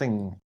first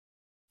thing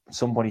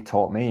somebody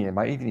taught me, it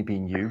might even have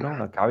been you, no,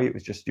 like Gary. It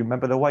was just, you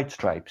remember the White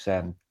Stripes?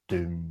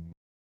 Doom.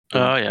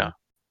 Oh yeah.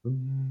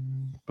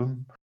 Boom,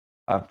 boom.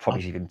 I've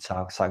probably even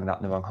sang that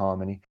in the wrong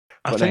harmony.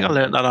 I think I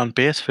learned that on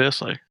bass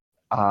first. Like,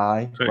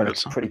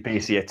 it's pretty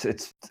bassy.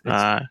 It's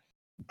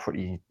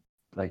pretty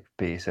like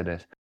bass in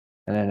it.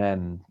 And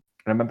then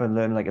I remember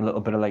learning like a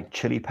little bit of like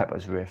Chili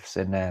Peppers riffs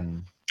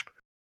and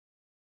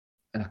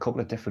a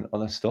couple of different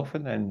other stuff.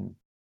 And then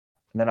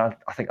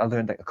I think I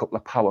learned like a couple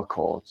of power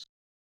chords.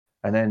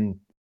 And then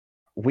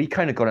we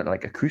kind of got into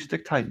like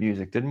acoustic type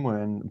music, didn't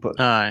we?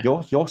 But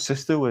your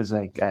sister was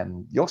like,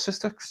 your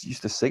sister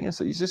used to sing.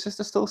 So is your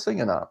sister still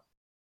singing that?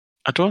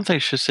 I don't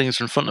think she sings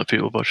in front of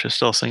people, but she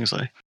still sings.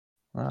 Like,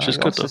 she's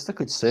your good. Sister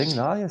could sing.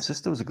 Your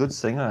sister was a good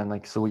singer, and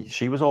like so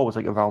she was always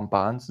like around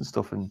bands and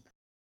stuff. And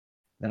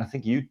then I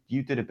think you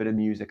did a bit of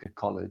music at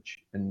college,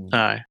 and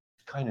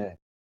kind of.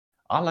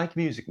 I like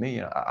music.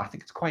 I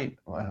think it's quite.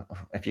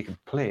 If you can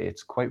play,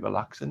 it's quite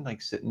relaxing.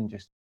 Like sitting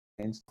just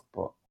and stuff.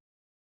 But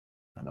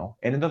I don't know.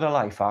 In another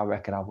life, I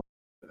reckon I would.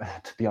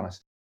 To be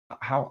honest,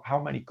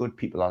 how many good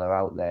people are there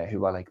out there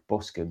who are like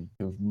busking,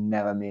 who've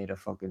never made a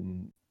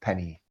fucking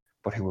penny,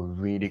 but who are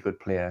really good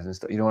players and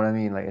stuff. You know what I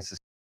mean? Like it's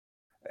just,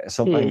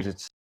 sometimes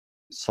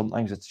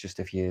it's just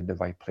if you're in the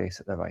right place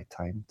at the right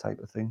time type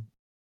of thing.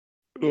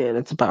 Yeah, and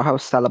it's about how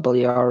sellable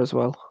you are as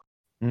well.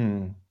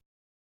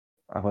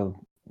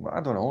 Well,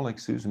 I don't know, like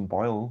Susan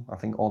Boyle, I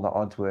think all the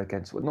odds were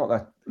against. Not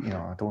that,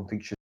 I don't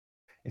think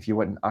if you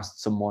went and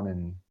asked someone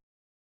and.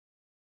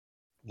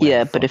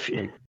 But if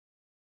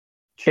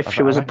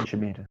she was she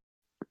made it.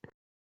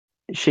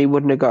 She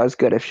wouldn't have got as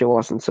good if she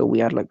wasn't so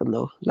weird looking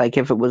though. Like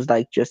if it was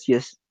like just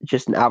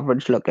an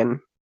average looking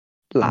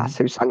lass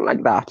who sang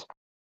like that,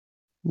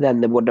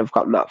 then they wouldn't have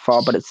gotten that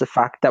far. But it's the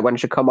fact that when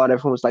she come on,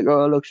 everyone was like,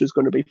 "Oh, look, she's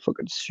going to be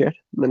fucking shit,"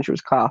 and then she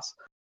was class,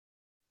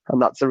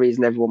 and that's the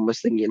reason everyone was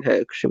thinking her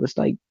because she was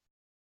like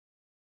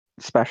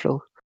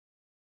special.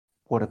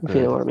 What a If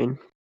you know bird. what I mean.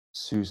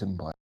 Susan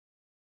Boyle.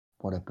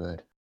 What a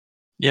bird.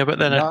 Yeah, but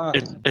then Nah.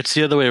 it's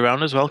the other way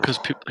around as well because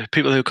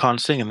people who can't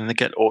sing and then they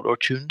get auto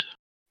tuned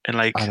and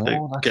like I know, they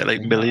that's get the like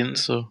thing,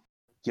 millions. So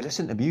You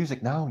listen to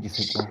music now and you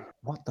think, well,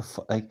 what the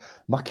fuck? Like,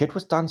 my kid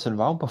was dancing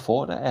around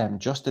before to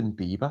Justin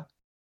Bieber,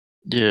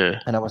 yeah,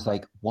 and I was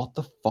like, what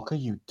the fuck are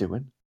you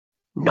doing?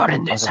 Not in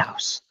I was this like,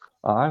 house.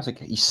 I was like,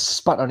 he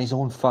spat on his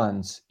own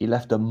fans. He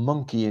left a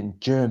monkey in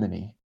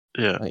Germany.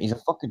 yeah. Like, he's a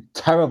fucking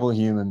terrible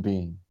human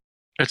being.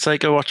 It's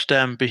like I watched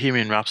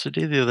Bohemian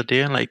Rhapsody the other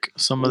day, and like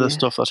some of the Yeah.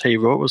 stuff that he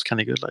wrote was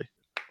kind of good. Like,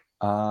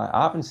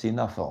 I haven't seen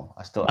that film.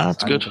 That's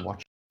I good. need to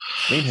watch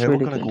it. Me and It's her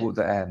really were gonna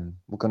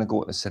good.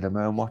 go to the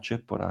cinema and watch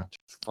it, but I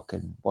just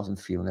fucking wasn't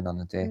feeling it on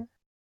the day.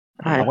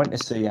 I I went to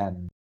see.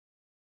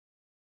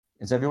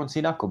 Has everyone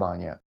seen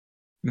Aquaman yet?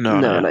 No,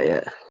 not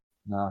yet.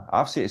 No,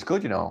 I've seen it's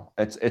good.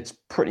 It's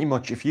pretty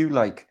much if you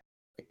like,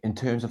 in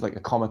terms of like a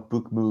comic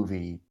book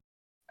movie,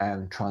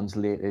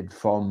 translated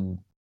from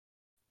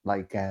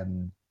like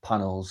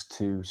panels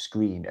to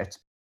screen, it's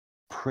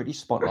pretty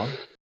spot on.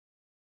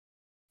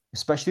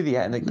 Especially the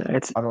end. Like, No,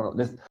 it's I don't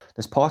know.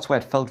 There's parts where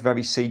it felt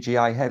very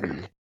CGI heavy,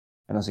 and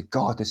I was like,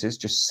 God, this is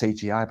just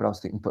CGI. But I was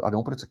thinking, but I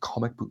don't. But it's a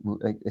comic book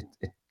movie. Like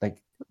it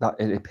like that.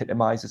 It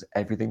epitomizes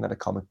everything that a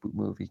comic book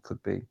movie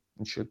could be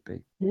and should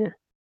be. yeah.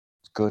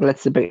 It's good. Well,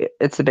 it's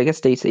the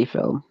biggest DC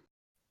film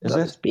Is that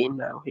it? there's been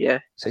now. Yeah.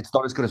 It's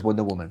not as good as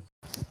Wonder Woman.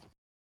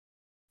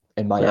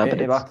 In my Yeah,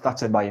 but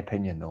that's in my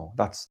opinion, though.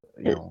 That's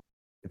it-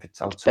 if it's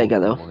outsold bigger,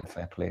 Wonder though. Woman,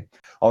 fair play.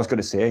 I was going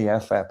to say, yeah,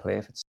 fair play.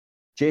 If it's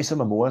Jason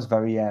Momoa is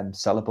very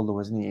sellable, though,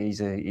 isn't he?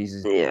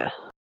 He's Yeah.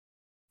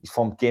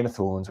 from Game of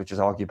Thrones, which is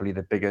arguably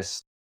the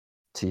biggest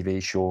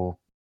TV show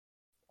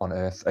on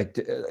earth. Like,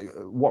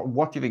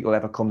 what do you think will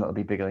ever come that'll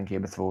be bigger than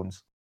Game of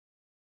Thrones?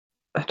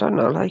 I don't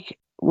know. Like,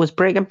 was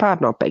Breaking Bad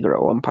not bigger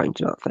at one point?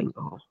 Do you not think?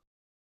 Or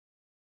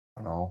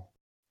I don't know.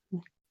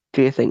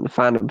 do you think the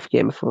fandom for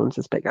Game of Thrones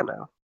is bigger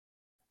now?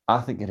 I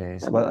think it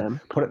is. than Well, them?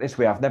 put it this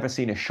way: I've never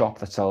seen a shop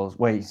that sells.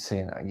 Wait,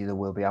 saying there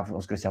will be. I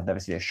was going to say I've never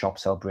seen a shop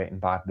sell Breaking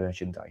Bad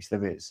merchandise.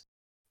 There is,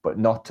 but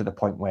not to the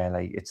point where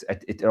like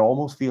it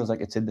almost feels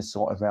like it's in the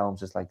sort of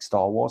realms as like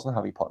Star Wars and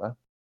Harry Potter.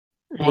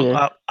 well,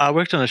 Yeah. I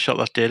worked in a shop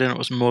that did, and it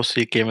was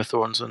mostly Game of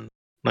Thrones and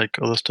like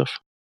other stuff.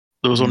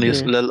 There was only a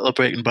Yeah. little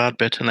Breaking Bad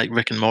bit, and like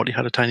Rick and Morty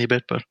had a tiny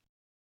bit, but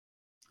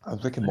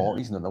Rick and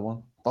Morty's another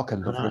one.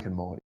 Fucking love Uh-huh. Rick and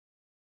Morty.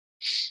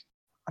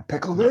 And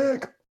Pickle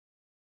Rick.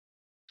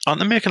 aren't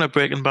they making a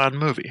Breaking Bad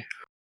movie?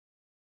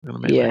 They're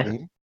gonna make Yeah. like-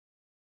 Really?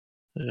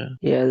 yeah.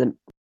 Yeah.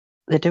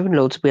 They're doing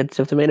loads of weird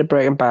stuff. They made a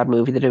Breaking Bad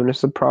movie. They're doing a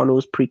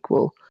Sopranos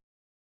prequel,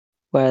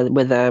 where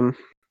with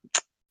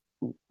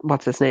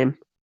what's his name?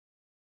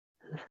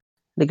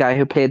 The guy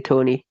who played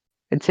Tony.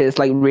 It's his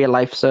like real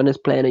life son is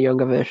playing a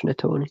younger version of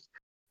Tony.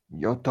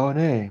 You're done,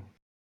 eh?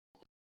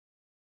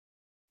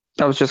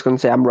 I was just going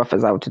to say I'm rough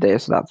as out today,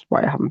 so that's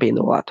why I haven't been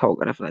all that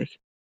talkative. Like,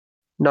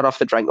 not off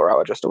the drink or out.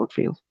 I just don't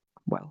feel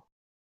well.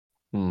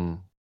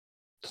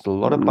 Just a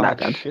lot of bad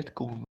Knackered. shit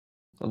going.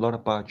 A lot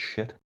of bad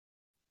shit.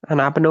 And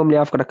normally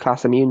I've got a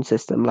class immune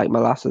system. Like my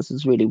lasses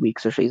is really weak,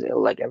 so she's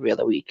ill like every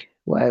other week.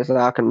 Whereas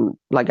I haven't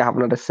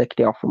had a sick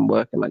day off from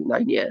work in like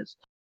 9 years.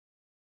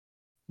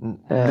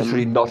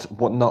 Literally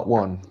not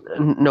one.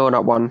 No,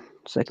 not one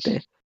sick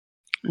day.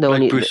 The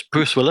Like only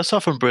Bruce Willis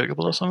off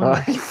Unbreakable or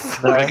something.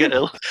 Never get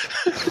ill.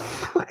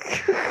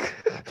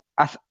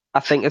 I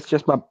think it's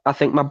just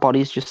my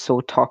body's just so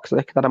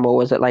toxic that I'm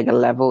always at like a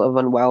level of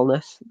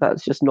unwellness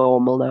that's just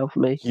normal now for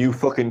me. You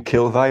fucking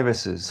kill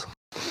viruses.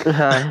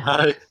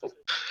 Uh,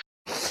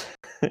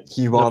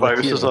 You The are the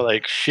viruses cure. are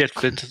like shit.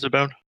 Vincent's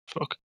about.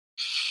 Fuck.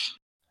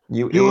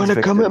 You want AIDS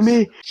to come at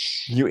victims.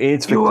 me? You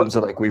AIDS You victims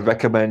are like, we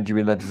recommend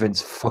you let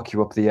Vince fuck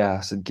you up the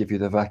ass and give you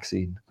the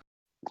vaccine.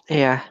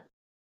 Yeah.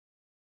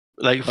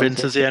 Like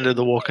Vince is the end of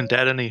The Walking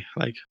Dead, and he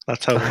like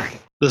that's how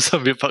the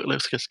zombie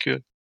apocalypse gets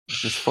cured.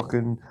 Just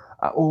fucking.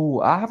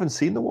 I haven't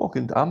seen The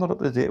Walking Dead. I'm not up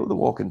to date with The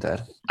Walking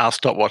Dead. I'll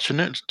stop watching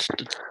it.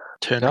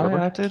 Turn Yeah, rubber.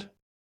 I did.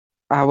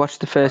 I watched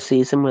the first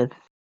season with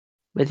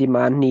your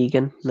man Negan,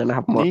 and then I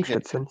haven't watched Negan.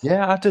 it since.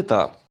 Yeah, I did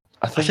that.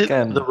 I I think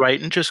think the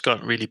writing just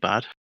got really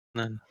bad.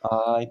 And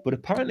then but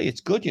apparently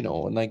it's good,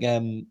 and like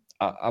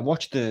I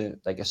watched a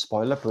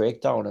spoiler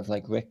breakdown of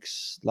like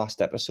Rick's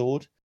last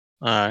episode,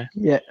 aye.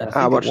 Yeah, and I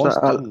I think it watched was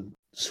that. done.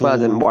 So Well, I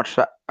didn't watch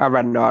that. I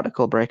read an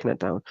article breaking it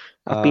down.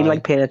 I've been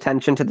like paying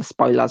attention to the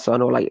spoilers, so I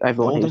know like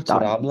everyone who's that's what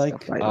died I'm and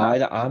like. stuff like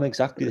that. I'm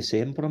exactly the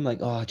same, but I'm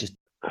like, I just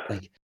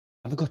like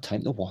I haven't got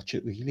time to watch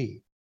it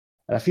really,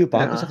 and I feel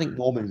bad because I think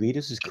Norman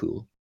Reedus is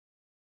cool.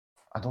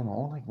 I don't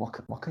know, like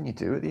what can you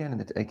do at the end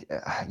of the day?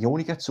 Like, you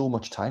only get so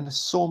much time. There's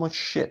so much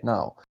shit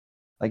now.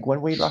 Like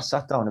when we last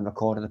sat down and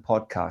recorded the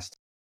podcast,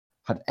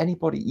 had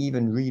anybody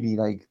even really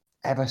like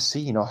ever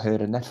seen or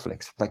heard of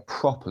Netflix like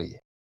properly?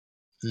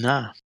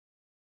 Nah.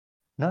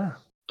 Nah.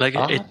 Like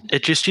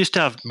it just used to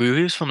have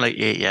movies from like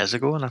 8 years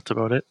ago, and that's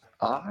about it.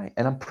 Aye,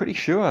 and I'm pretty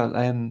sure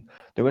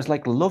there was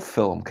like Love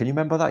Film. Can you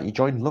remember that? You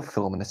joined Love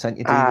Film and they sent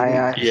you DVD Aye,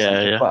 and they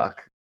sent it Yeah.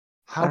 back.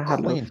 How I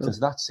had Love quaint Film. does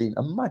that seem?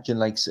 Imagine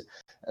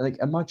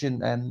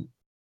imagine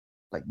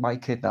like my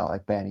kid now,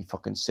 like Ben, he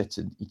sits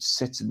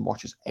and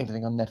watches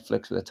everything on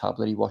Netflix with a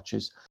tablet. He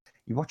watches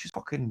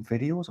fucking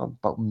videos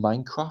about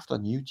Minecraft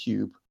on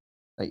YouTube.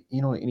 Like,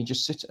 and he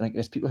just sits and like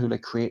there's people who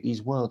like create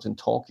these worlds and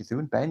talk you through,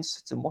 and Ben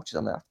sits and watches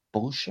them. Like, that's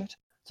bullshit.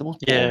 It's the most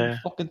boring Yeah.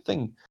 fucking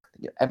thing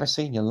that you've ever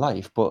seen in your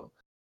life. But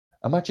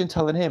imagine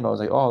telling him, I was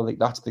like, oh, like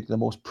that's the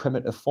most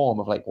primitive form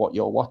of like what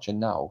you're watching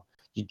now.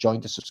 You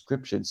joined a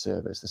subscription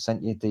service, they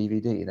sent you a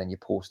DVD, and then you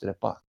posted it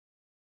back.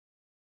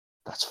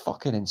 That's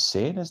fucking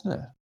insane, isn't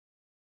it?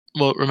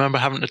 Well, remember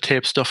having to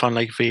tape stuff on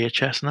like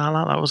VHS and all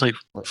that? That was like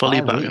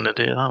fully back in the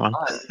day, that one.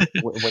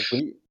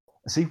 We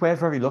see, we're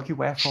very lucky.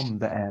 We're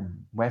from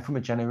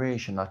a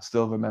generation that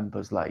still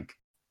remembers like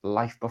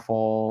life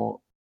before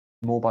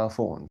mobile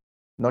phones.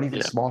 Not even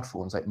Yeah.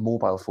 smartphones, like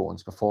mobile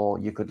phones before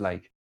you could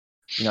like,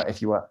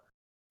 if you were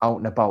out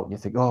and about and you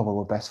think, oh well,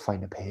 we'll best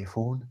find a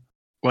payphone.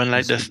 When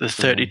like the Speak to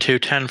someone.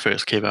 3210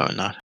 first came out and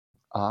that.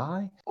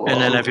 Aye.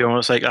 And then everyone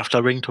was like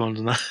after ringtones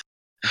and that.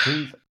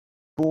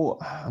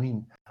 I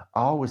mean,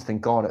 I always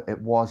think, God,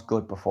 it was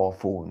good before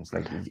phones.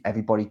 Like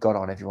everybody got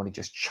on, everybody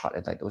just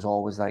chatted. Like there was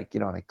always like,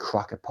 like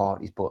cracker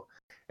parties. But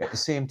at the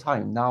same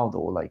time, now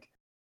though, like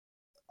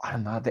I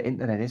don't know, the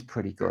internet is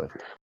pretty good.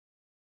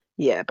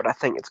 Yeah, but I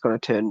think it's going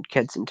to turn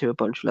kids into a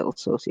bunch of little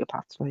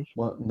sociopaths. Like.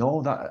 Well,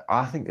 no, that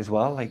I think as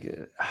well.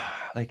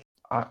 Like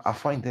I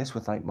find this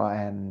with like my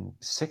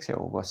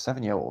 6-year-old or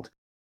 7-year-old.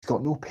 He's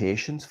got no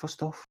patience for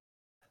stuff.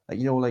 Like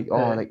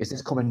like is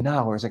this coming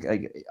now, or is it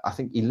like I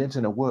think he lives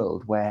in a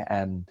world where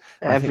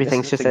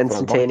Everything's just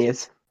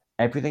instantaneous.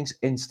 Everything's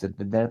instant.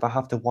 They never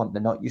have to want.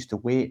 They're not used to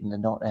waiting. They're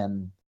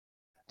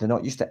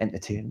not used to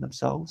entertaining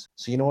themselves.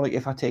 So like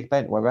if I take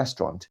Ben to a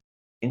restaurant,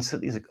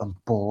 instantly he's like, I'm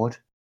bored.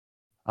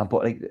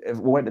 But like if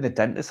we went to the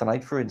dentist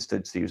tonight, for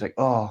instance, he was like,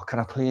 oh, can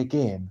I play a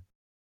game?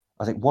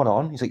 I was like, what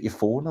on? He's like, your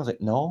phone. I was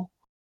like, no.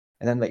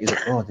 And then like he's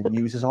like, oh, the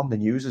news is on. The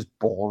news is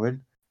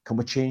boring. Can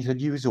we change the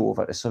news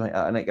over to something?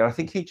 And like, I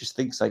think he just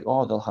thinks like,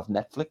 oh, they'll have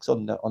Netflix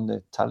on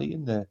the telly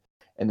in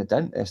the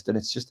dentist, and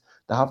it's just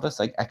they have this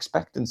like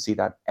expectancy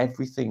that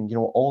everything,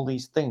 all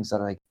these things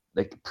that are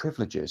like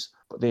privileges,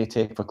 but they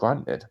take for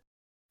granted.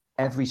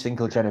 Every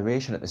single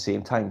generation at the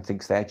same time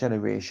thinks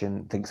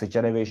the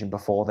generation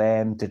before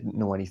them didn't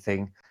know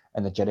anything,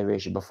 and the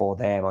generation before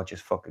them are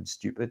just fucking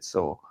stupid.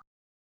 So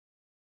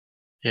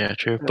Yeah,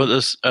 true. But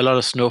there's a lot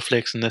of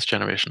snowflakes in this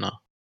generation now.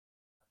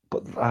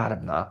 But I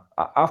don't know.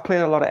 I've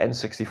played a lot of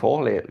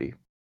N64 lately.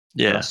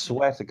 And I Yeah,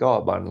 swear to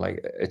God, man,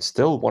 like it's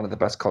still one of the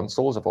best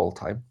consoles of all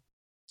time.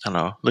 I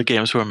know. The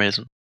games were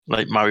amazing.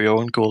 Like Mario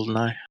and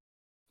GoldenEye.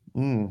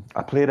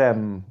 I played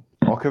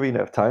Ocarina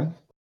of Time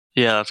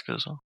Yeah, that's good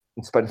as well.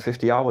 and spent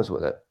 50 hours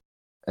with it.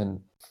 And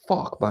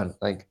fuck, man,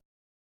 like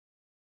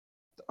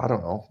I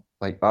don't know.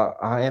 Like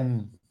I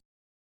am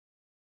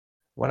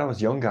when I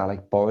was younger, I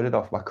like borrowed it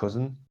off my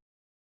cousin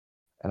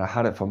and I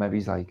had it for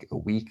maybe like a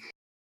week.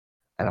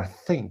 And I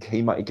think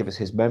he might give us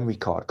his memory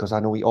card because I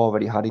know he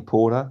already had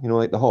Epona,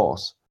 like the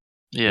horse.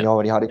 He Yeah.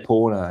 already had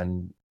Epona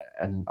and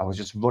I was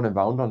just running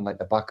around on like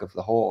the back of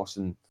the horse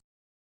and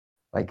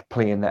like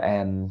playing the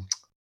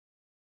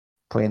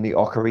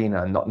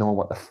ocarina and not knowing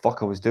what the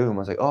fuck I was doing. I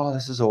was like, oh,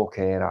 this is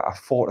okay. And I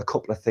fought a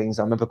couple of things.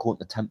 I remember going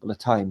to Temple of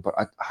Time, but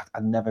I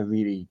never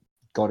really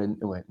got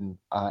into it. And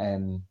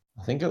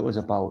I think it was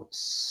about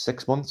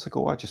 6 months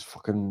ago. I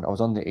was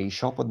on the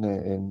eShop on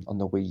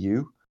the Wii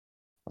U.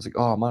 I was like,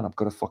 oh man, I've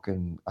got to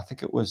fucking. I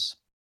think it was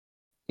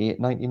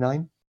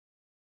 $8.99.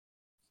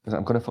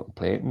 I'm gonna fucking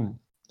play it and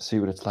see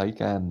what it's like.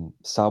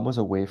 Sam was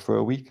away for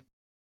a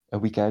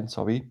weekend,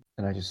 sorry,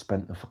 and I just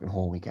spent the fucking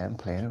whole weekend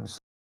playing it.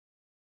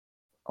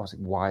 I was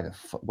like, why the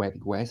fuck?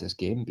 Where's this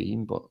game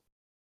been? But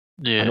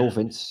I know Yeah.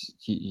 Vince,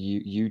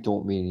 you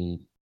don't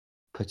really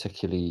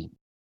particularly.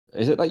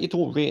 Is it like you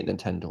don't rate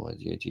Nintendo? Or do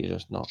you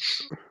just not?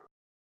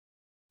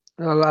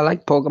 I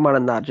like Pokemon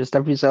and that. Just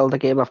every Zelda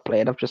game I've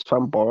played, I've just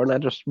found boring. I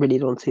just really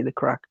don't see the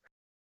crack.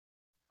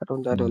 I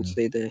don't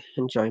see the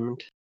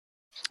enjoyment.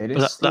 It is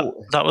But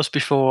slow. that was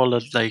before all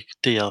the like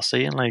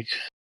DLC and like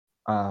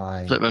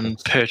flipping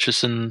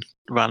purchasing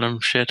random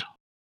shit.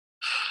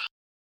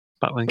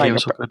 Back when Like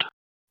games were good.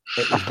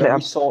 It was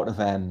very sort of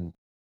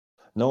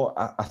no,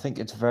 I think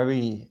it's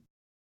very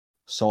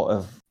sort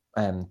of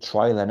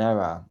trial and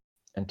error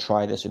and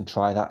try this and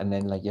try that, and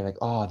then like you're like,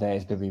 oh,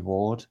 there's the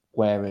reward.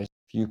 Whereas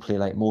if you play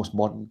like most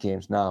modern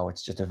games now,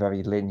 it's just a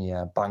very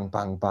linear bang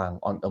bang bang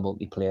onto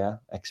multiplayer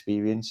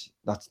experience.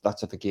 That's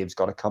if a game's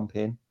got a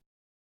campaign.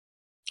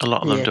 A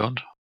lot of them don't.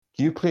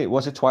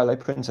 Was it Twilight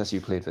Princess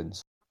you played,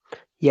 Vince?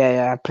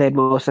 Yeah, I played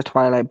most of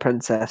Twilight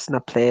Princess, and I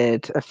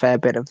played a fair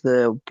bit of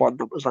the one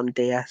that was on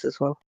DS as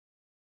well.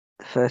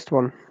 The first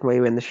one where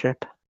you were in the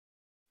ship.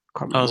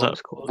 Can't remember what it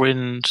was called.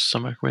 Wind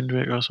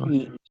Waker or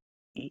something?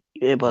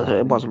 It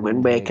wasn't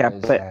Wind Waker,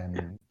 but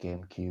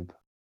GameCube.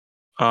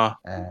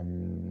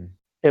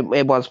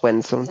 It was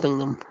Wind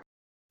something.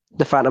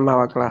 The Phantom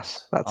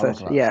Hourglass. That's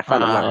it. Yeah,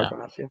 Phantom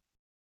Hourglass. Yeah.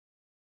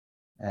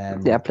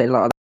 I played a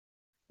lot of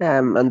that.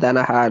 And then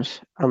I had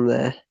on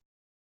the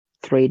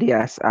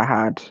 3DS, I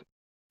had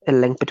A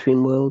Link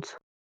Between Worlds,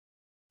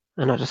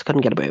 and I just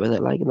couldn't get away with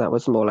it. Like, and that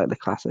was more like the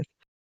classic.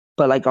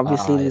 But like,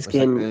 obviously, this it was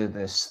game, like the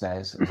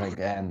SNES. It was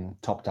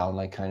like top down,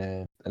 like kind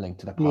of A Link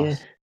to the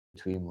Past yeah.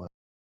 between worlds.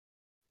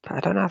 I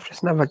don't know. I've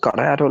just never got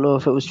it. I don't know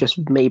if it was just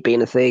me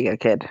being a Sega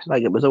kid.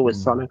 Like, it was always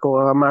Sonic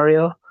or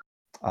Mario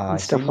and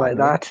stuff like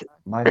that.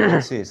 My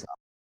mate says that.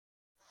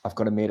 I've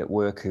got a mate at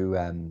work who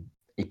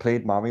he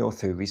played Mario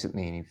through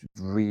recently, and he was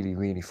really,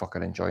 really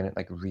fucking enjoying it,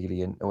 like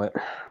really into it.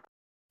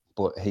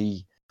 But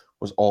he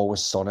was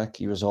always Sonic.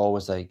 He was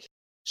always like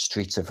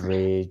Streets of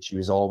Rage. He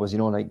was always,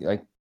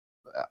 like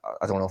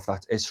I don't know if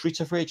that is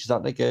Streets of Rage. Is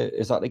that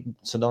like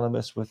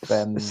synonymous with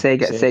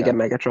Sega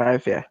Mega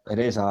Drive? Yeah, it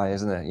is,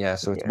 isn't it? Yeah,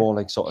 so it's more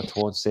like sort of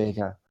towards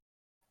Sega.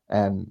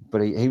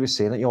 But he was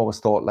saying that he always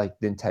thought like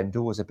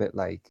Nintendo was a bit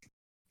like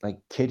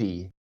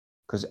kiddie,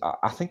 because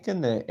I think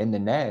in the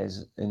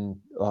NES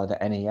or the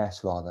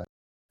NES rather,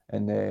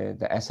 in the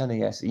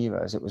SNES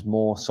eras, it was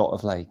more sort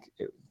of like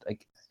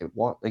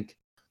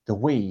the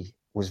Wii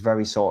was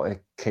very sort of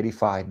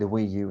kiddified. The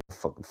Wii U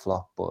fucking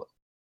flop, but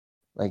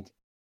like,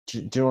 do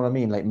you know what I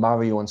mean? Like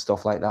Mario and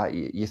stuff like that.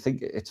 You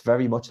think it's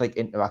very much like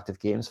interactive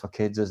games for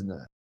kids, isn't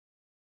it?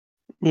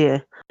 Yeah,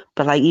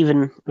 but like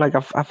even like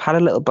I've had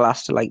a little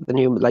blast to like the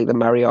new like the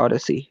Mario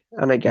Odyssey,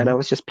 and again I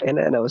was just playing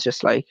it and I was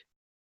just like,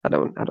 I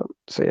don't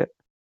see it.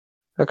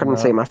 I couldn't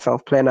see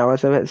myself playing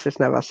hours of it. It's just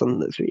never something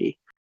that's really.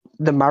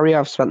 The Mario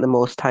I've spent the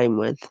most time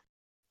with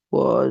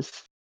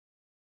was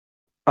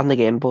on the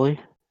Game Boy,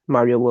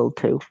 Mario World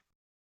 2.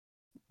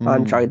 I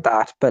enjoyed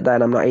that, but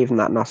then I'm not even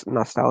that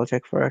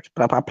nostalgic for it.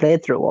 But I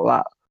played through all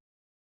that,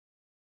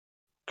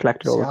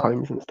 collected all the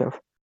coins and stuff.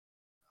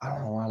 I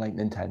don't know. I like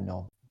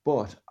Nintendo,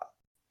 but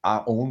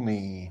I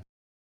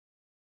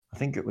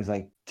think it was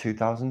like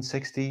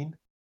 2016.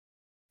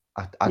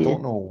 I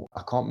don't know. I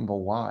can't remember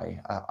why.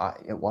 I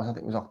think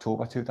it was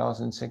October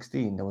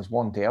 2016. There was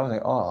one day I was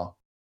like, oh,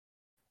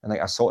 and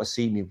like I sort of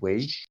see me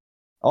Wii.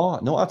 Oh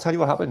no, I'll tell you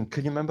what happened.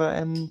 Can you remember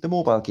the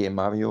mobile game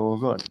Mario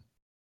Run?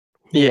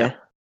 Yeah.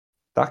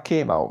 That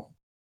came out,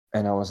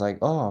 and I was like,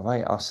 oh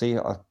right,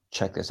 I'll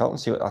check this out and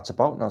see what that's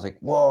about. And I was like,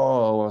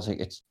 whoa! I was like,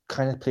 it's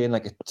kind of playing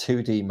like a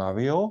 2D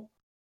Mario.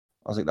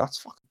 I was like, that's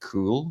fucking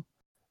cool.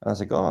 And I was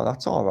like, oh,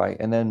 that's all right.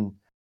 And then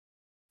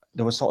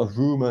there was sort of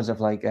rumors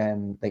of like a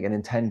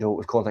Nintendo. It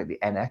was called like the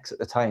NX at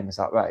the time. Is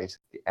that right?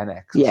 The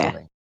NX or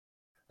something.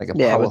 Like a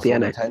powerful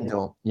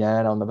Nintendo. Yeah,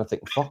 and I remember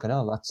thinking, fucking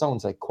hell, that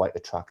sounds like quite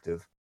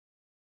attractive.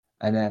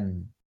 And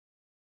then,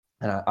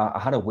 I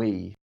had a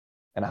Wii,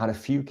 and I had a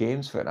few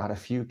games for it. And I had a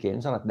few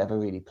games that I'd never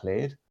really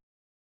played.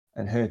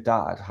 And her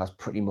dad has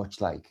pretty much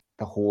like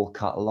the whole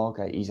catalog.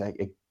 He's like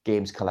a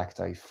games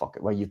collector. Fuck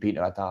it. Where you've been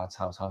to her dad's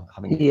house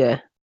having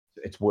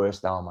it's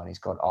worse now, man. He's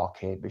got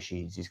arcade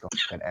machines. He's got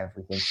fucking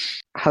everything.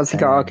 Has he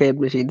got arcade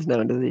machines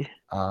now, does he?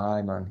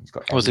 Aye, man. He's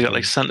got everything. Was he got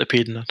like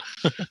Centipede in it?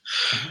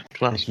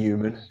 The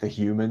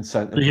human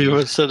Centipede. The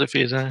human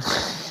Centipede,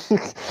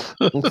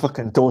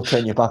 Fucking don't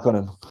turn your back on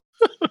him.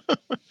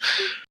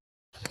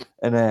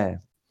 And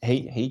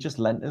he just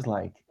lent us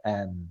like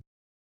it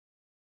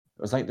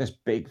was like this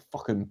big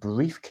fucking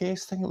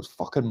briefcase thing. It was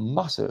fucking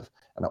massive.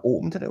 And I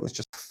opened it. It was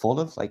just full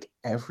of like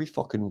every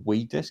fucking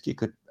Wii disc you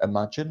could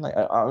imagine. Like,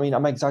 I mean,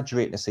 I'm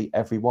exaggerating to say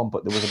every one,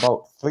 but there was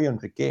about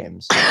 300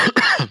 games.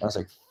 I was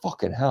like,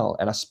 fucking hell.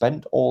 And I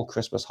spent all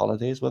Christmas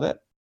holidays with it.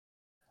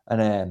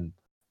 And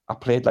I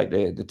played like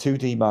the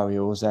 2D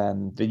Marios,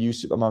 the new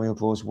Super Mario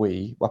Bros.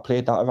 Wii. I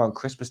played that around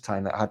Christmas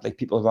time. I had like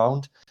people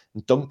around.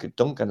 And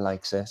Duncan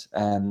likes it.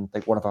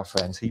 Like one of our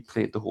friends, he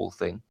played the whole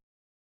thing.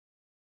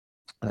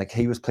 Like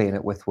he was playing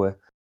it with her.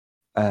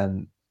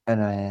 And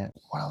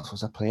what else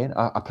was I playing?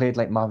 I played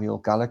like Mario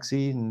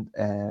Galaxy and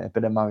a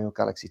bit of Mario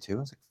Galaxy 2. I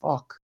was like,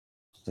 fuck.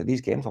 So these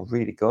games are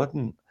really good.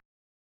 And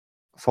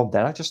from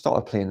then I just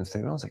started playing them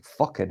through. And I was like,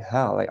 fucking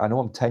hell. Like I know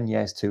I'm 10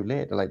 years too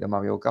late to like the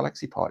Mario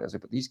Galaxy part. I was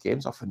like, but these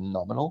games are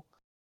phenomenal. I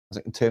was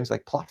like, in terms of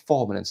like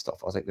platforming and stuff,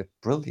 I was like, they're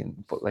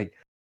brilliant. But like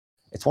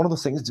it's one of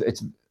those things,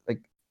 it's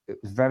like it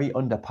was very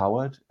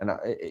underpowered, and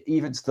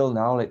even still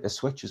now, like the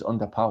Switch is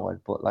underpowered.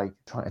 But like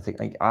trying to think,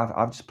 like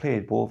I've just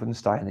played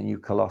Wolfenstein: The New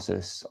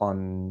Colossus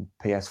on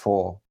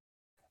PS4,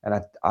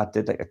 and I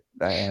did like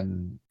I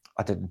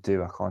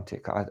can't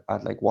take.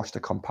 I'd like watched a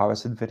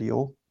comparison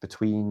video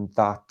between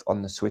that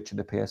on the Switch and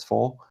the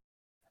PS4,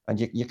 and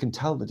you can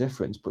tell the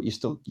difference. But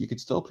you could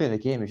still play the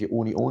game if you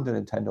only owned a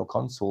Nintendo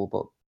console.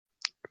 But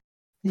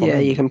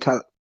you can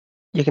tell.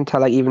 You can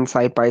tell like even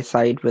side by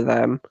side with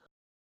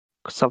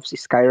because obviously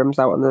Skyrim's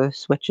out on the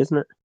Switch, isn't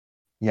it?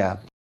 Yeah.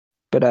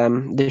 But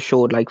they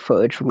showed like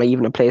footage from like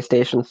even a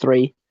PlayStation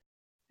 3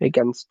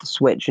 against the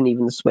Switch, and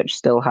even the Switch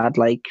still had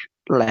like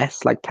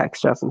less like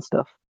textures and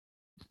stuff.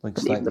 Like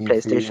even the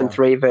PlayStation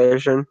 3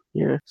 version,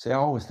 yeah. See, I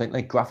always think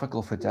like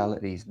graphical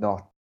fidelity is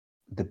not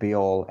the be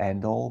all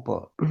end all,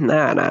 but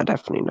nah,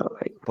 definitely not.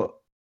 Like, but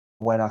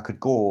when I could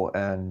go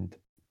and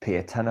pay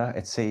a tenner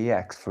at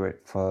CEX for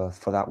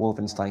that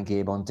Wolfenstein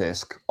game on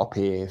disc, or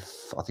pay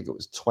I think it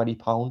was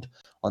 £20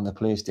 on the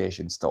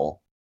PlayStation Store,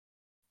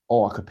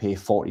 or I could pay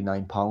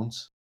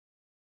 £49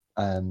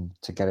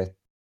 to get it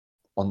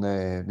on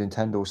the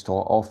Nintendo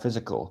store or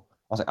physical. I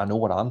was like, I know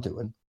what I'm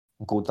doing.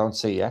 I'm going down to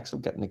CEX.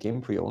 I'm getting the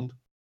game pre-owned.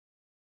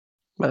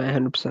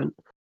 100%.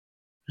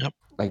 Yep.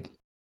 Like,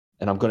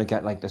 and I'm going to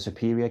get like the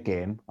superior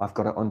game. I've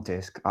got it on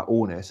disc. I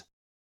own it.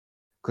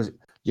 Because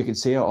you can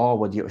say, oh,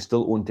 well, you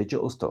still own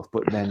digital stuff,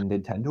 but then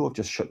Nintendo have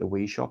just shut the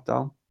Wii shop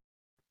down.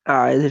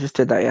 They just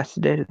did that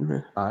yesterday, didn't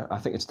they? I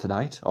think it's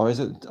tonight, or is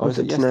it? Or Was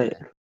is it tonight?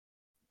 yesterday?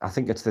 I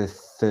think it's the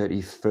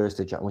 31st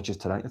of January, which is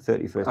tonight, the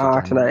 31st of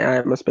January. Tonight.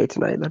 It must be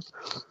tonight then.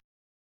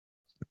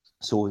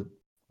 So,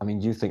 I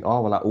mean, you think,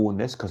 oh, well, I own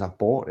this because I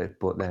bought it,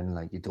 but then,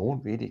 like, you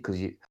don't really, because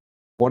you.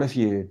 What if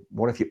you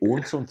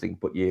own something,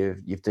 but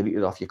you've deleted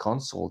it off your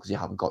console because you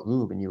haven't got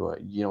room, and you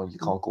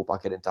can't go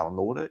back in and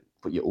download it,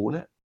 but you own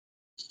it.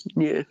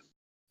 Yeah.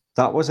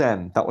 That was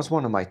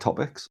one of my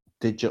topics: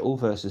 digital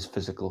versus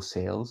physical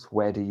sales.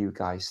 Where do you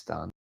guys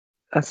stand?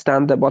 I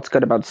stand that what's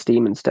good about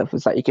Steam and stuff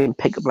is that you can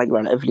pick up like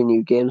relatively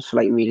new games for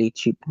like really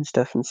cheap and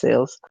stuff in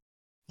sales.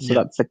 So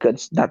that's the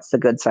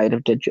good side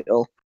of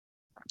digital.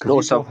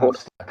 Because you both have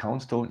Steam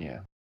accounts, don't you?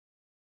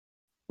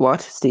 What?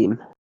 Steam?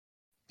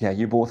 Yeah,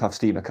 you both have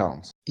Steam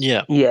accounts.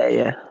 Yeah.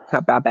 Yeah.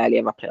 I barely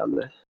ever play on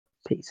the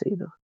PC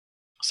though.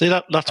 See,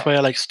 that's why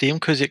I like Steam,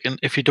 because you can,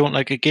 if you don't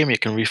like a game, you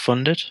can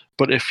refund it.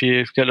 But if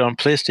you get it on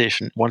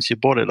PlayStation, once you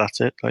bought it, that's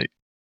it. Like,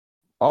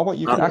 oh, what,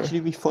 you can actually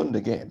refund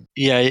a game?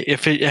 Yeah,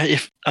 if I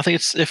think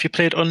it's if you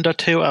played under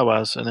 2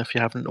 hours, and if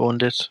you haven't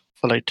owned it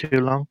for like too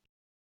long,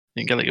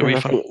 you can get like a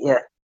refund.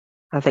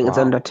 I think it's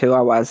under 2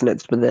 hours, and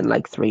it's within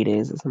like 3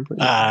 days or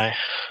something. Aye.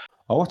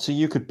 Oh, so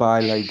you could buy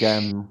like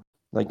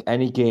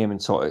any game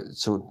and so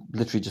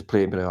literally just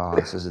play it, but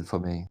this isn't for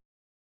me.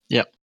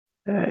 Yep.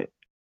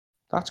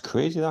 That's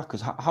crazy, that, because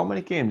how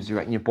many games do you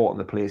reckon you bought on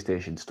the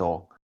PlayStation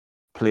Store,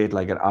 played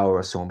like an hour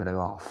or so, and be like,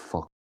 oh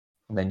fuck,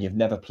 and then you've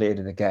never played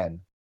it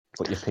again,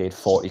 but you paid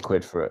 40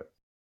 quid for it?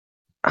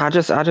 I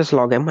just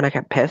log in when I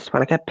get pissed.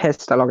 When I get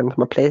pissed, I log into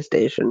my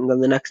PlayStation, and then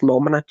the next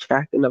moment I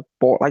check, and I've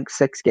bought like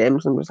 6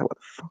 games, and I was like, what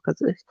the fuck is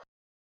this?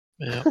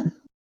 Yeah.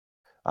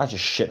 I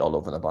just shit all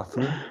over the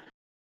bathroom.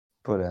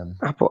 But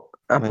I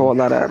bought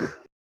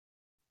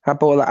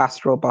the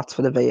Astro Bots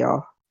for the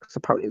VR because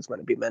apparently it's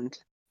meant to be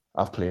mint.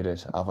 I've played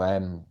it. I've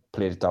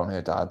played it down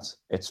here, Dad's.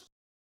 It's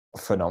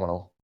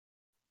phenomenal.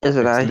 Is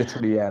it? It's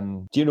literally.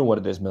 Do you know what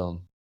it is,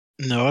 Milne?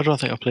 No, I don't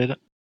think I played it.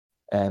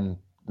 No,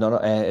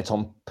 it's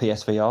on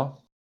PSVR.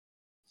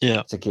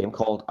 Yeah. It's a game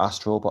called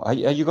Astro. But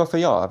have you got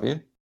VR? Have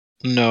you?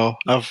 No,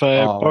 I've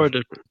borrowed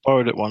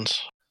it once.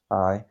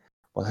 Aye.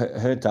 Well,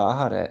 her dad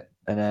had it,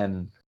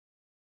 and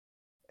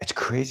it's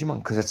crazy, man,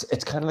 because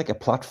it's kind of like a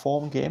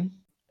platform game,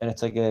 and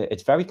it's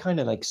very kind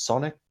of like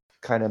Sonic,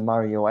 kind of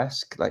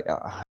Mario-esque. Like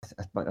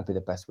it might not be the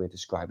best way to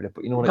describe it,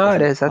 but you know,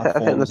 like it is. I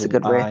think that's a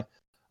good way.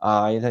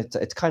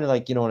 It's kind of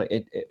like, you know,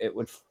 it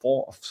would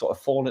sort of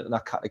fall into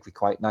that category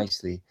quite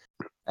nicely,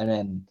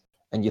 and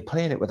you're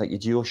playing it with like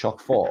your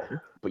DualShock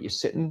 4, but you're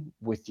sitting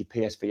with your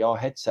PSVR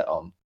headset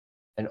on,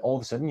 and all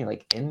of a sudden you're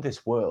like in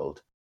this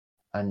world,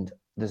 and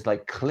there's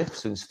like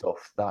cliffs and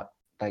stuff that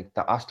like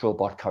the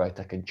Astrobot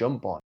character can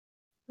jump on.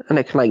 And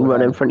it can like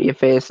run in front of your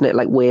face, and it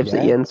like waves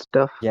at you and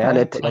stuff. Yeah, and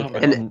it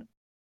and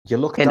you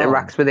look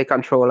interacts down, with the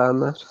controller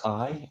and that.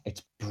 Aye,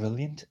 it's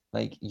brilliant.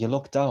 Like you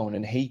look down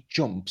and he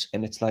jumps,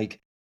 and it's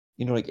like,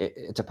 you know, like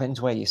it depends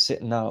where you're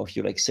sitting now. If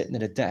you're like sitting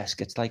at a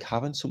desk, it's like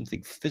having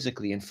something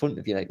physically in front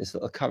of you, like this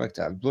little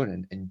character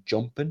running and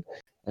jumping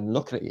and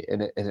looking at you,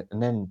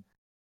 and then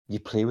you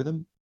play with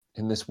him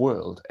in this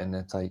world, and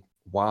it's like,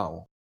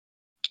 wow.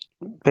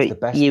 But the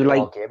best you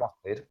VR game I've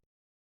played.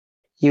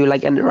 You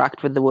like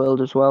interact with the world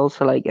as well.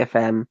 So like if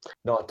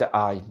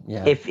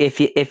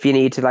if you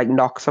need to like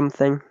knock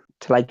something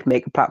to like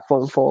make a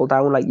platform fall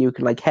down, like you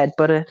can like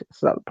headbutt it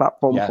so that the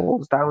platform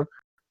falls down,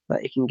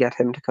 that you can get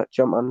him to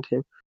jump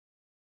onto.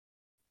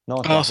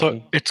 No,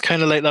 so it's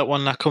kind of like that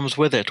one that comes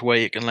with it, where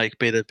you can like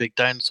be the big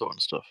dinosaur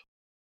and stuff.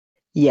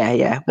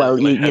 Yeah. Well,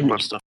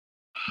 stuff.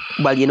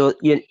 Well,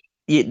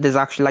 there's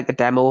actually like a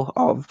demo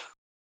of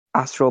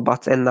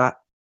Astrobots in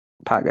that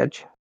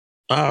package.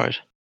 All right.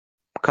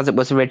 Because it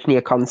was originally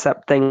a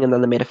concept thing, and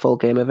then they made a full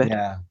game of it.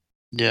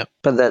 Yeah.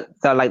 But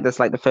they're like this,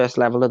 like the first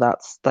level of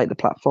that's like the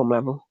platform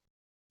level.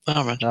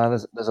 Oh man. No,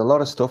 there's a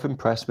lot of stuff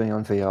impressed me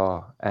on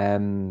VR.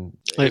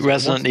 Like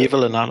Resident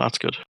Evil and that's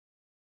good.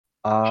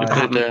 I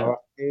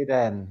played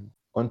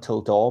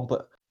Until Dawn,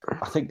 but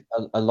I think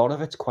a lot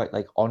of it's quite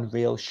like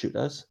on-rail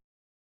shooters.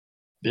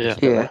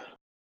 Yeah.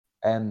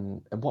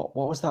 And what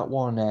was that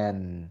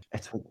one?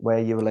 It's where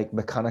you were like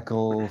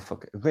mechanical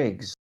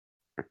rigs.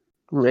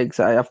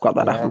 I've got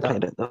that. I haven't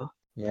played it though.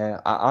 Yeah,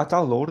 I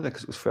downloaded it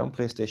because it was free on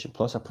PlayStation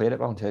Plus. I played it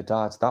around her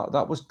dad's.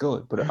 That was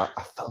good, but I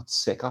felt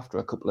sick after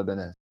a couple of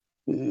minutes.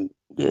 Yeah.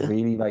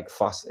 Really like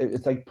fast.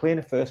 It's like playing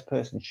a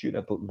first-person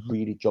shooter, but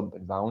really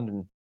jumping around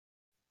and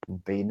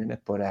being in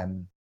it. But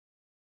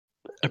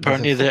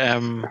apparently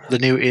the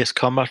new Ace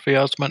Combat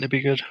VR is meant to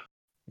be good.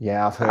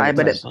 Yeah, I've heard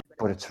but it's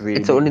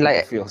really. It's only like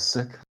it feels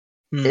sick.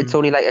 It's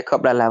only like a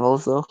couple of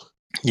levels though.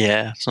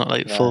 Yeah, it's not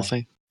like the full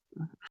thing.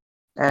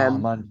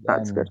 Man,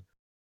 that's good.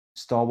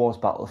 Star Wars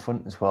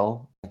Battlefront as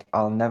well. Like,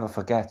 I'll never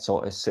forget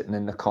sort of sitting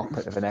in the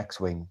cockpit of an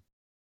X-wing,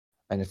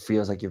 and it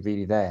feels like you're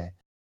really there,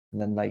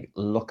 and then like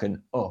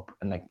looking up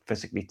and like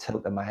physically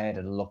tilting my head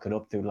and looking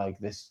up through like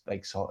this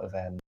like sort of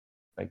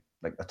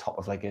like the top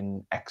of like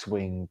an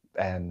X-wing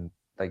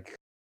like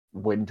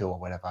window or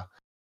whatever,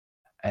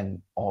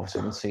 and all of a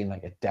sudden seeing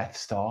like a Death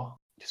Star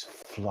just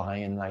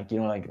flying like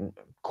like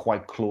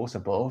quite close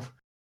above,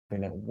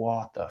 being like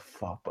what the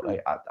fuck, but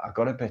like I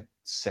got a bit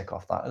sick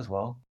off that as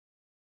well.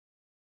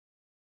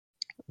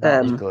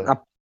 That was good.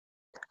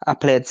 I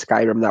played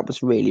Skyrim. That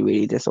was really,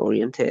 really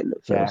disorientating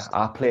at first.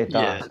 Yeah, I played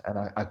that,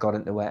 and I got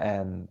into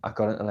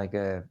like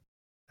a.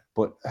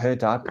 But her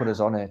dad put us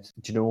on it.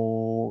 Do you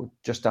know,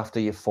 just after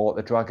you fought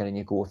the dragon and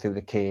you go through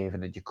the cave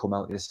and then you come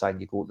out the other side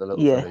and you go to the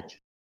little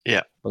village.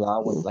 Yeah. Well, I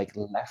went like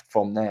left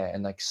from there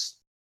and like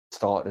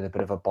started a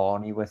bit of a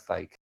Barney with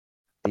like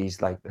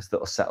these like this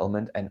little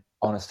settlement, and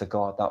honest to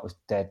God, that was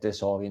dead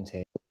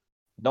disorientating.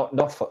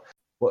 Not for,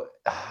 but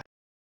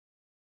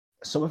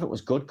some of it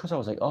was good because I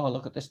was like, oh,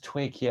 look at this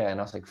twig here, and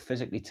I was like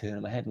physically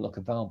turning my head and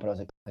looking down, but I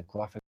was like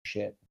graphic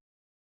shit.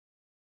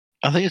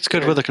 I think it's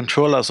good with the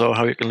controllers, or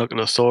how you can look at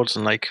the swords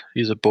and like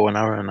use a bow and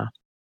arrow and that.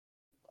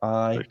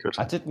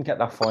 I didn't get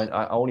that far.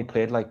 I only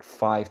played like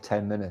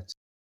 5-10 minutes.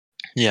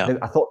 Yeah.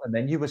 I thought the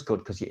menu was good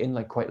because you're in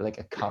like quite like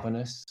a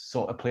cavernous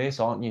sort of place,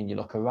 aren't you? And you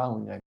look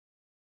around. Like,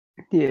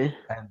 yeah.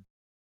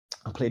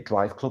 I played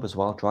Drive Club as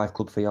well. Drive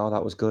Club VR,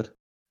 that was good.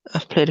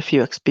 I've played a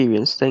few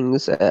experience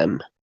things.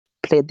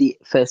 Played the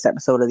first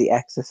episode of the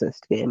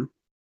Exorcist game.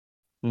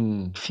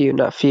 A few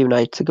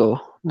nights ago.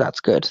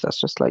 That's good.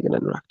 That's just like an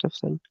interactive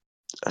thing.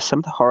 Some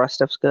of the horror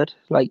stuff's good.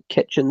 Like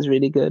Kitchen's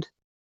really good.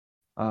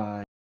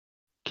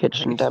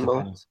 Kitchen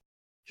demo.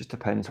 Just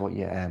depends what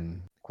you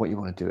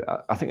want to do.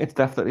 I think it's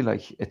definitely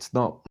like it's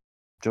not.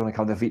 Do you know, like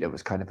how the Vita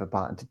was kind of a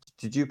bad.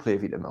 Did you play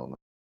Vita, Melman?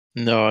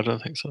 No, I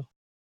don't think so.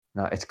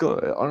 No, it's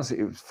good. Honestly,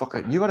 it was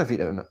fucking. You had a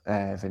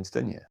Vita, Vince,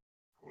 didn't you?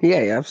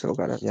 Yeah, I've still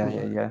got it.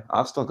 Yeah.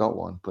 I've still got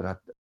one, but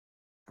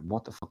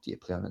what the fuck do you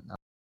play on it now?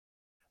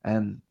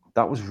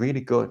 That was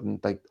really good and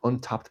like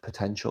untapped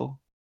potential.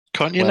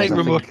 Can't you like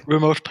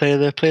remote play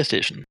the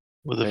PlayStation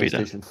with the Vita?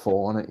 PlayStation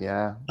 4 on it,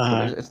 yeah.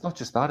 But it's not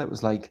just that. It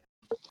was like,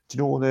 do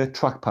you know the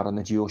trackpad on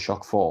the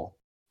DualShock 4?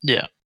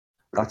 Yeah.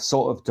 That's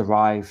sort of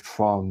derived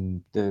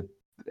from the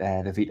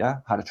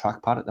Vita. Had a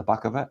trackpad at the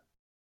back of it.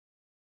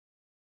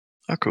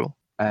 Oh, cool.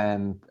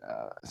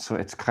 So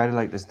it's kind of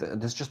like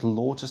there's just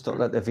loads of stuff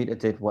that the Vita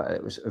did. Where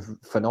it was a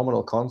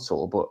phenomenal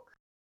console, but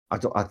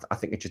I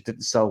think it just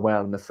didn't sell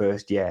well in the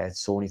first year.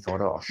 Sony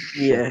thought, oh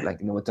shit, Yeah. like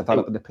we're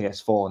developing the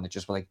PS4, and they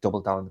just were like double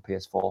down on the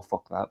PS4.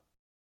 Fuck that.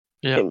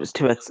 Yeah. It was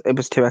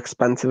too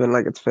expensive in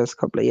like its first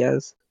couple of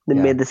years. They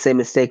made the same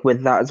mistake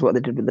with that as what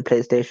they did with the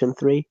PlayStation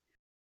 3.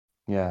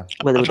 Yeah.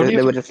 Where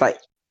they were just like,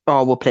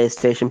 oh, well,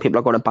 PlayStation, people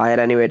are going to buy it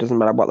anyway. It doesn't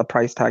matter what the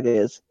price tag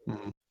is.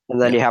 Mm-hmm.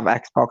 And then you have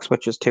Xbox,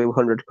 which is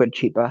 200 quid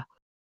cheaper.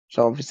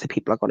 So obviously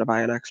people are going to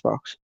buy an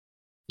Xbox.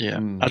 Yeah.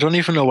 I don't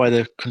even know why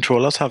the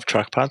controllers have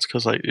trackpads,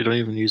 because like you don't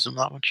even use them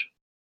that much.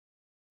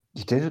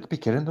 You did at the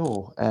beginning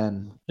though.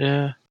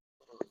 Yeah.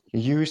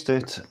 You used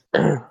it.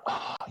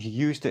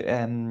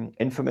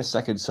 Infamous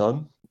Second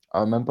Son. I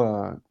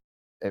remember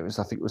I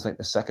think it was like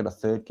the second or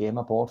third game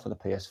I bought for the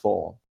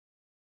PS4.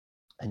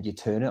 And you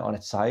turn it on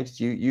its side.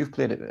 You've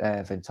played it,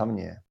 Vince, haven't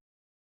you?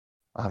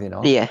 Have you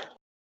not? Yeah,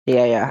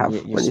 I have.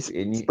 When you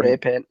spray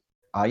paint.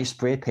 You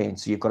spray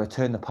paint, so you've got to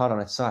turn the pad on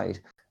its side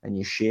and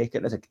you shake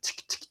it. It's like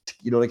tick, tick, tick,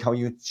 you know, like how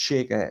you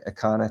shake a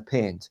can of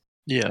paint.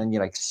 Yeah. And then you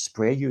like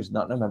spray using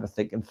that. And I remember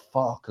thinking,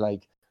 fuck,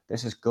 like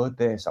this is good.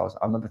 I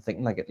remember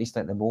thinking like at least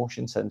like the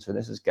motion sensor,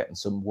 this is getting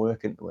some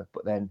work into it.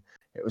 But then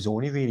it was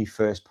only really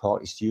first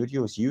party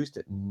studios used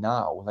it.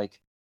 Now,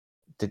 like,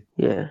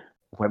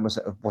 when was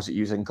it? Was it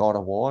using God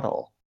of War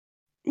or?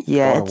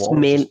 Yeah,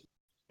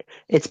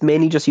 it's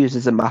mainly just used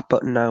as a map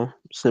button now.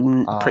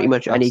 So pretty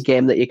much any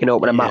game that you can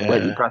open a map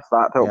with, you press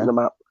that to open the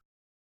map.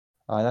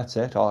 That's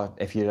it. Or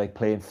if you're like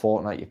playing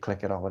Fortnite, you click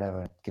it or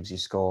whatever, it gives you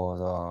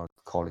scores, or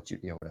Call of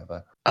Duty or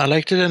whatever. I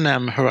liked it in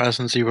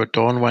Horizon Zero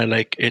Dawn, where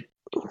like it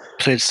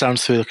played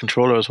sounds through the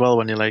controller as well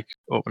when you're like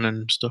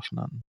opening stuff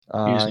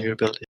and using your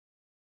ability.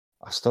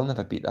 I still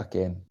never beat that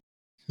game.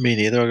 Me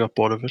neither. I got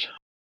bored of it.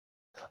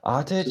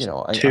 I did, you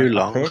know. Too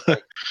long.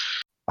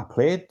 I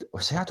played.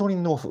 See, I don't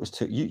even know if it was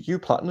too. You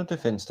platinumed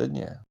Defense, didn't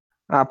you?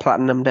 I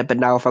platinumed it, but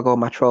now if I go on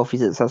my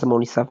trophies, it says I'm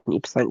only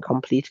 70%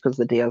 complete because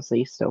the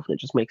DLC stuff, and it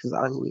just makes us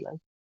angry. Like.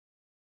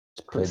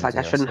 It's like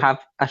I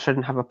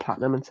shouldn't have a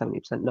platinum and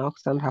 70% now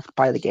because I don't have to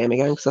buy the game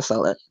again because I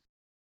sell it.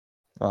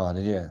 Oh,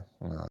 did you?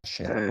 Oh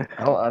shit!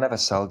 I never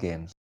sell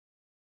games.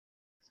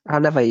 I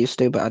never used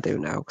to, but I do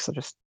now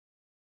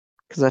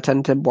because I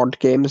tend to want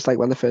games like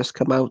when they first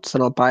come out,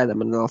 so I'll buy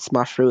them and then I'll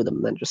smash through them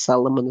and then just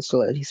sell them when they're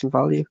still at a decent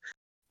value.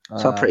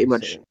 So I pretty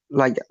much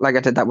like I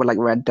did that with like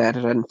Red Dead.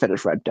 I didn't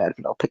finish Red Dead,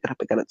 but I'll pick it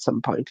up again at some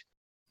point.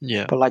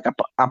 Yeah. But like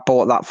I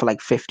bought that for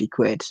like 50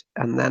 quid,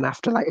 and then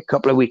after like a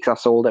couple of weeks, I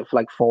sold it for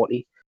like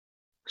 40.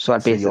 So I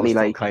basically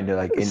like kind of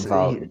like in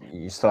value.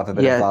 You still have a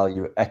bit of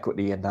value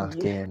equity in that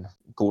game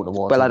going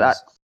towards.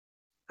 Well,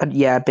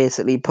 yeah,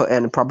 basically put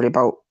in probably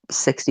about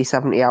 60,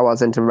 70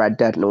 hours into Red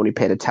Dead and only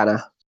paid a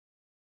tenner.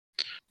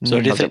 So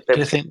do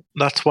you think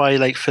that's why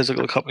like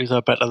physical copies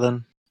are better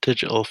than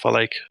digital for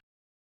like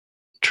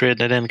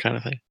trading it in kind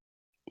of thing?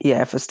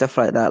 Yeah, for stuff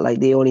like that. Like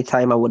the only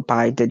time I would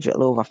buy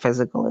digital over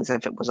physical is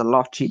if it was a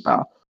lot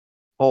cheaper,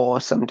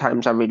 or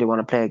sometimes I really want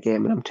to play a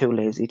game and I'm too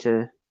lazy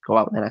to go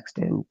out the next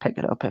day and pick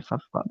it up if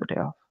I've got the day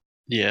off.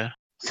 Yeah.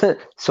 So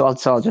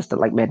I'll just at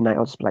like midnight,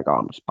 I'll just be like, oh,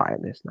 I'm just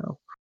buying this now.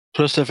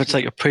 Plus, if it's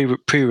like a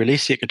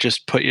pre-release, you could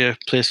just put your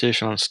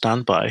PlayStation on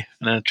standby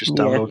and then it just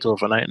downloads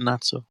overnight and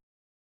that. So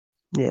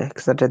yeah,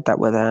 because I did that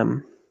with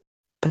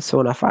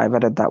Persona 5. I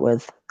did that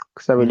with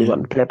because I really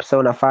wanted to play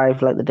Persona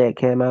 5 like the day it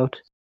came out,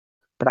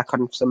 but I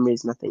couldn't for some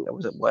reason. I think I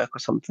was at work or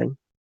something.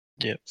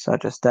 Yeah. So I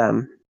just I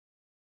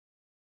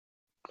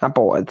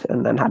bought it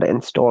and then had it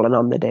installing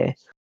on the day,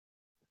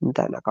 and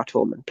then I got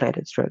home and played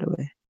it straight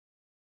away.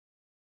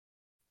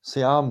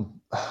 See,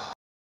 I'm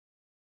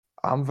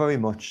very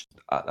much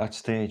at that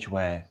stage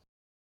where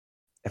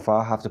if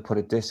I have to put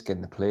a disc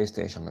in the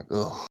PlayStation, I'm like,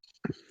 ugh.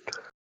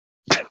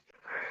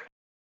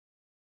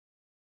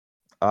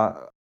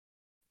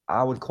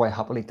 I would quite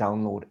happily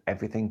download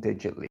everything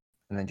digitally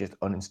and then just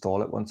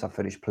uninstall it once I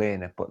finish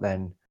playing it. But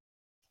then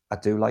I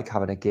do like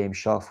having a game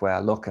shelf where I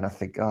look and I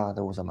think,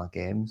 those are my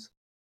games.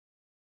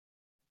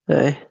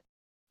 Well,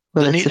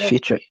 it's the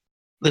future.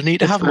 They need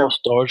to have more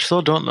storage,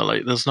 though, don't they?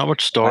 Like, there's not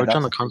much storage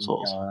on the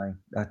consoles.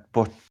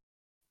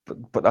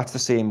 But that's the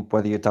same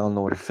whether you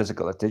download it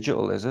physical or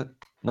digital, is it?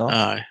 No.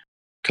 Aye,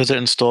 because it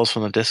installs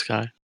from the disc.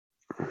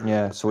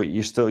 Yeah, so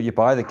you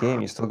buy the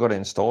game, you still got to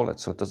install it,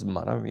 so it doesn't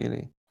matter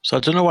really. So I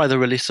don't know why they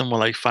released them with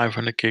like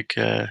 500 gig.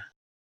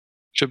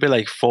 Should be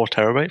like 4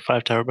 terabyte,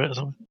 5 terabyte or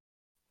something.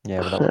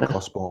 Yeah, but that would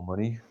cost more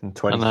money in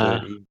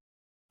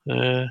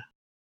 2030.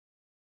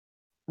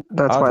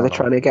 That's why they're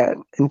trying to get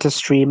into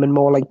streaming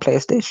more, like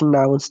PlayStation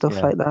Now and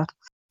stuff like that.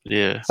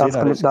 Yeah,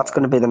 that's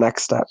going to be the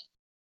next step.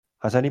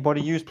 Has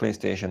anybody used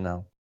PlayStation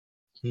Now?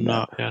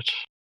 Not yet.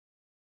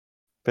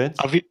 Vince?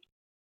 Have you?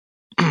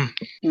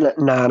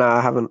 No,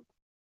 I haven't.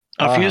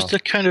 I've used a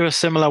kind of a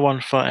similar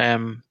one for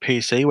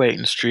PC where you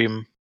can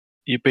stream.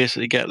 You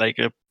basically get like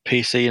a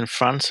PC in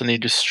France and you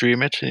just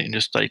stream it and you can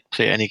just like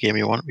play any game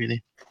you want,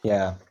 really.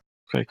 Yeah.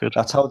 Quite good.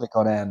 That's how they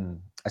got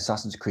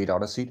Assassin's Creed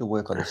Odyssey to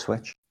work on the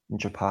Switch in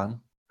Japan.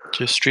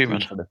 Just stream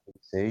it. For the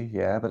PC,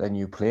 yeah, but then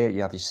you play it,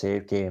 you have your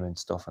save game and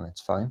stuff and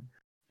it's fine.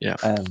 Yeah.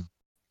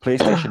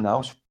 PlayStation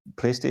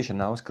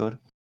Now is good.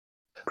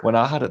 When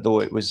I had it though,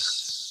 it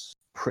was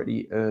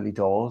pretty early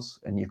doors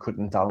and you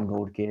couldn't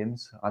download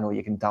games. I know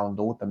you can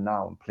download them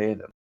now and play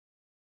them.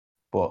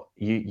 But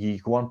you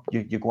go on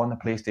the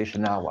PlayStation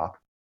Now app,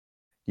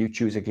 you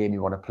choose a game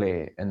you want to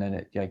play, and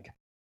then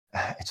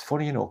it's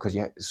funny, because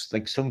it's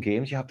like some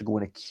games you have to go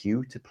in a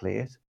queue to play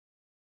it,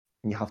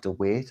 and you have to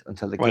wait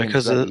until the game's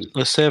because ready.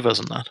 the servers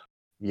and that.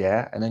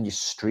 Yeah, and then you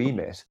stream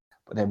it,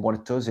 but then what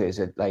it does is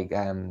it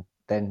then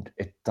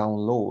it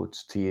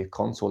downloads to your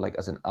console like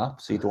as an app,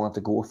 so you don't have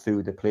to go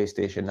through the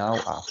PlayStation Now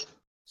app.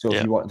 So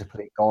if you wanted to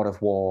play God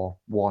of War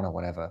 1 or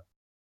whatever,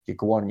 you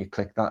go on and you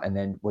click that, and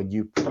then when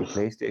you put your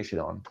PlayStation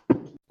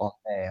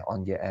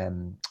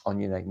on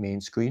your like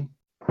main screen,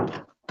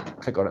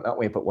 click on it that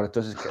way. But what it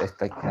does is it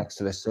like connects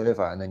to the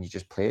server, and then you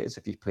just play it as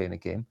if you're playing a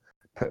game.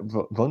 It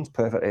runs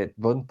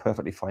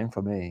perfectly fine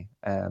for me.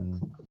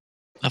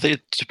 I think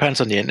it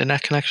depends on the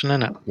internet connection,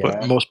 innit? Yeah.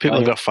 But most people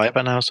have got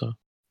fiber now, so.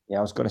 Yeah,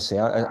 I was going to say,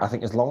 I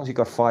think as long as you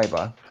got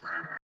fiber,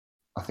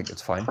 I think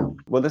it's fine.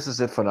 Well, this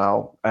is it for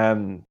now.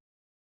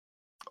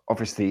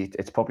 Obviously,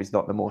 it's probably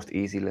not the most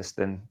easy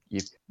listen.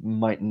 You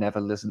might never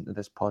listen to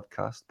this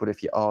podcast, but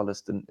if you are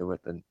listening to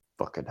it, then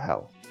fucking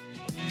hell.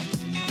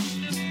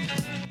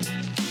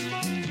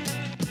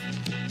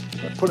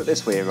 Put it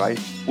this way, right?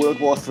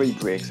 World War III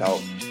breaks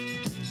out,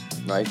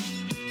 right?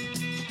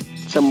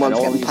 Someone's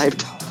getting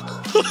piped.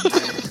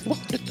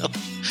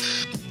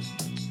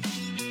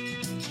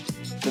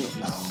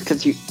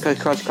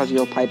 Because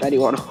you'll pipe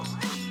anyone off.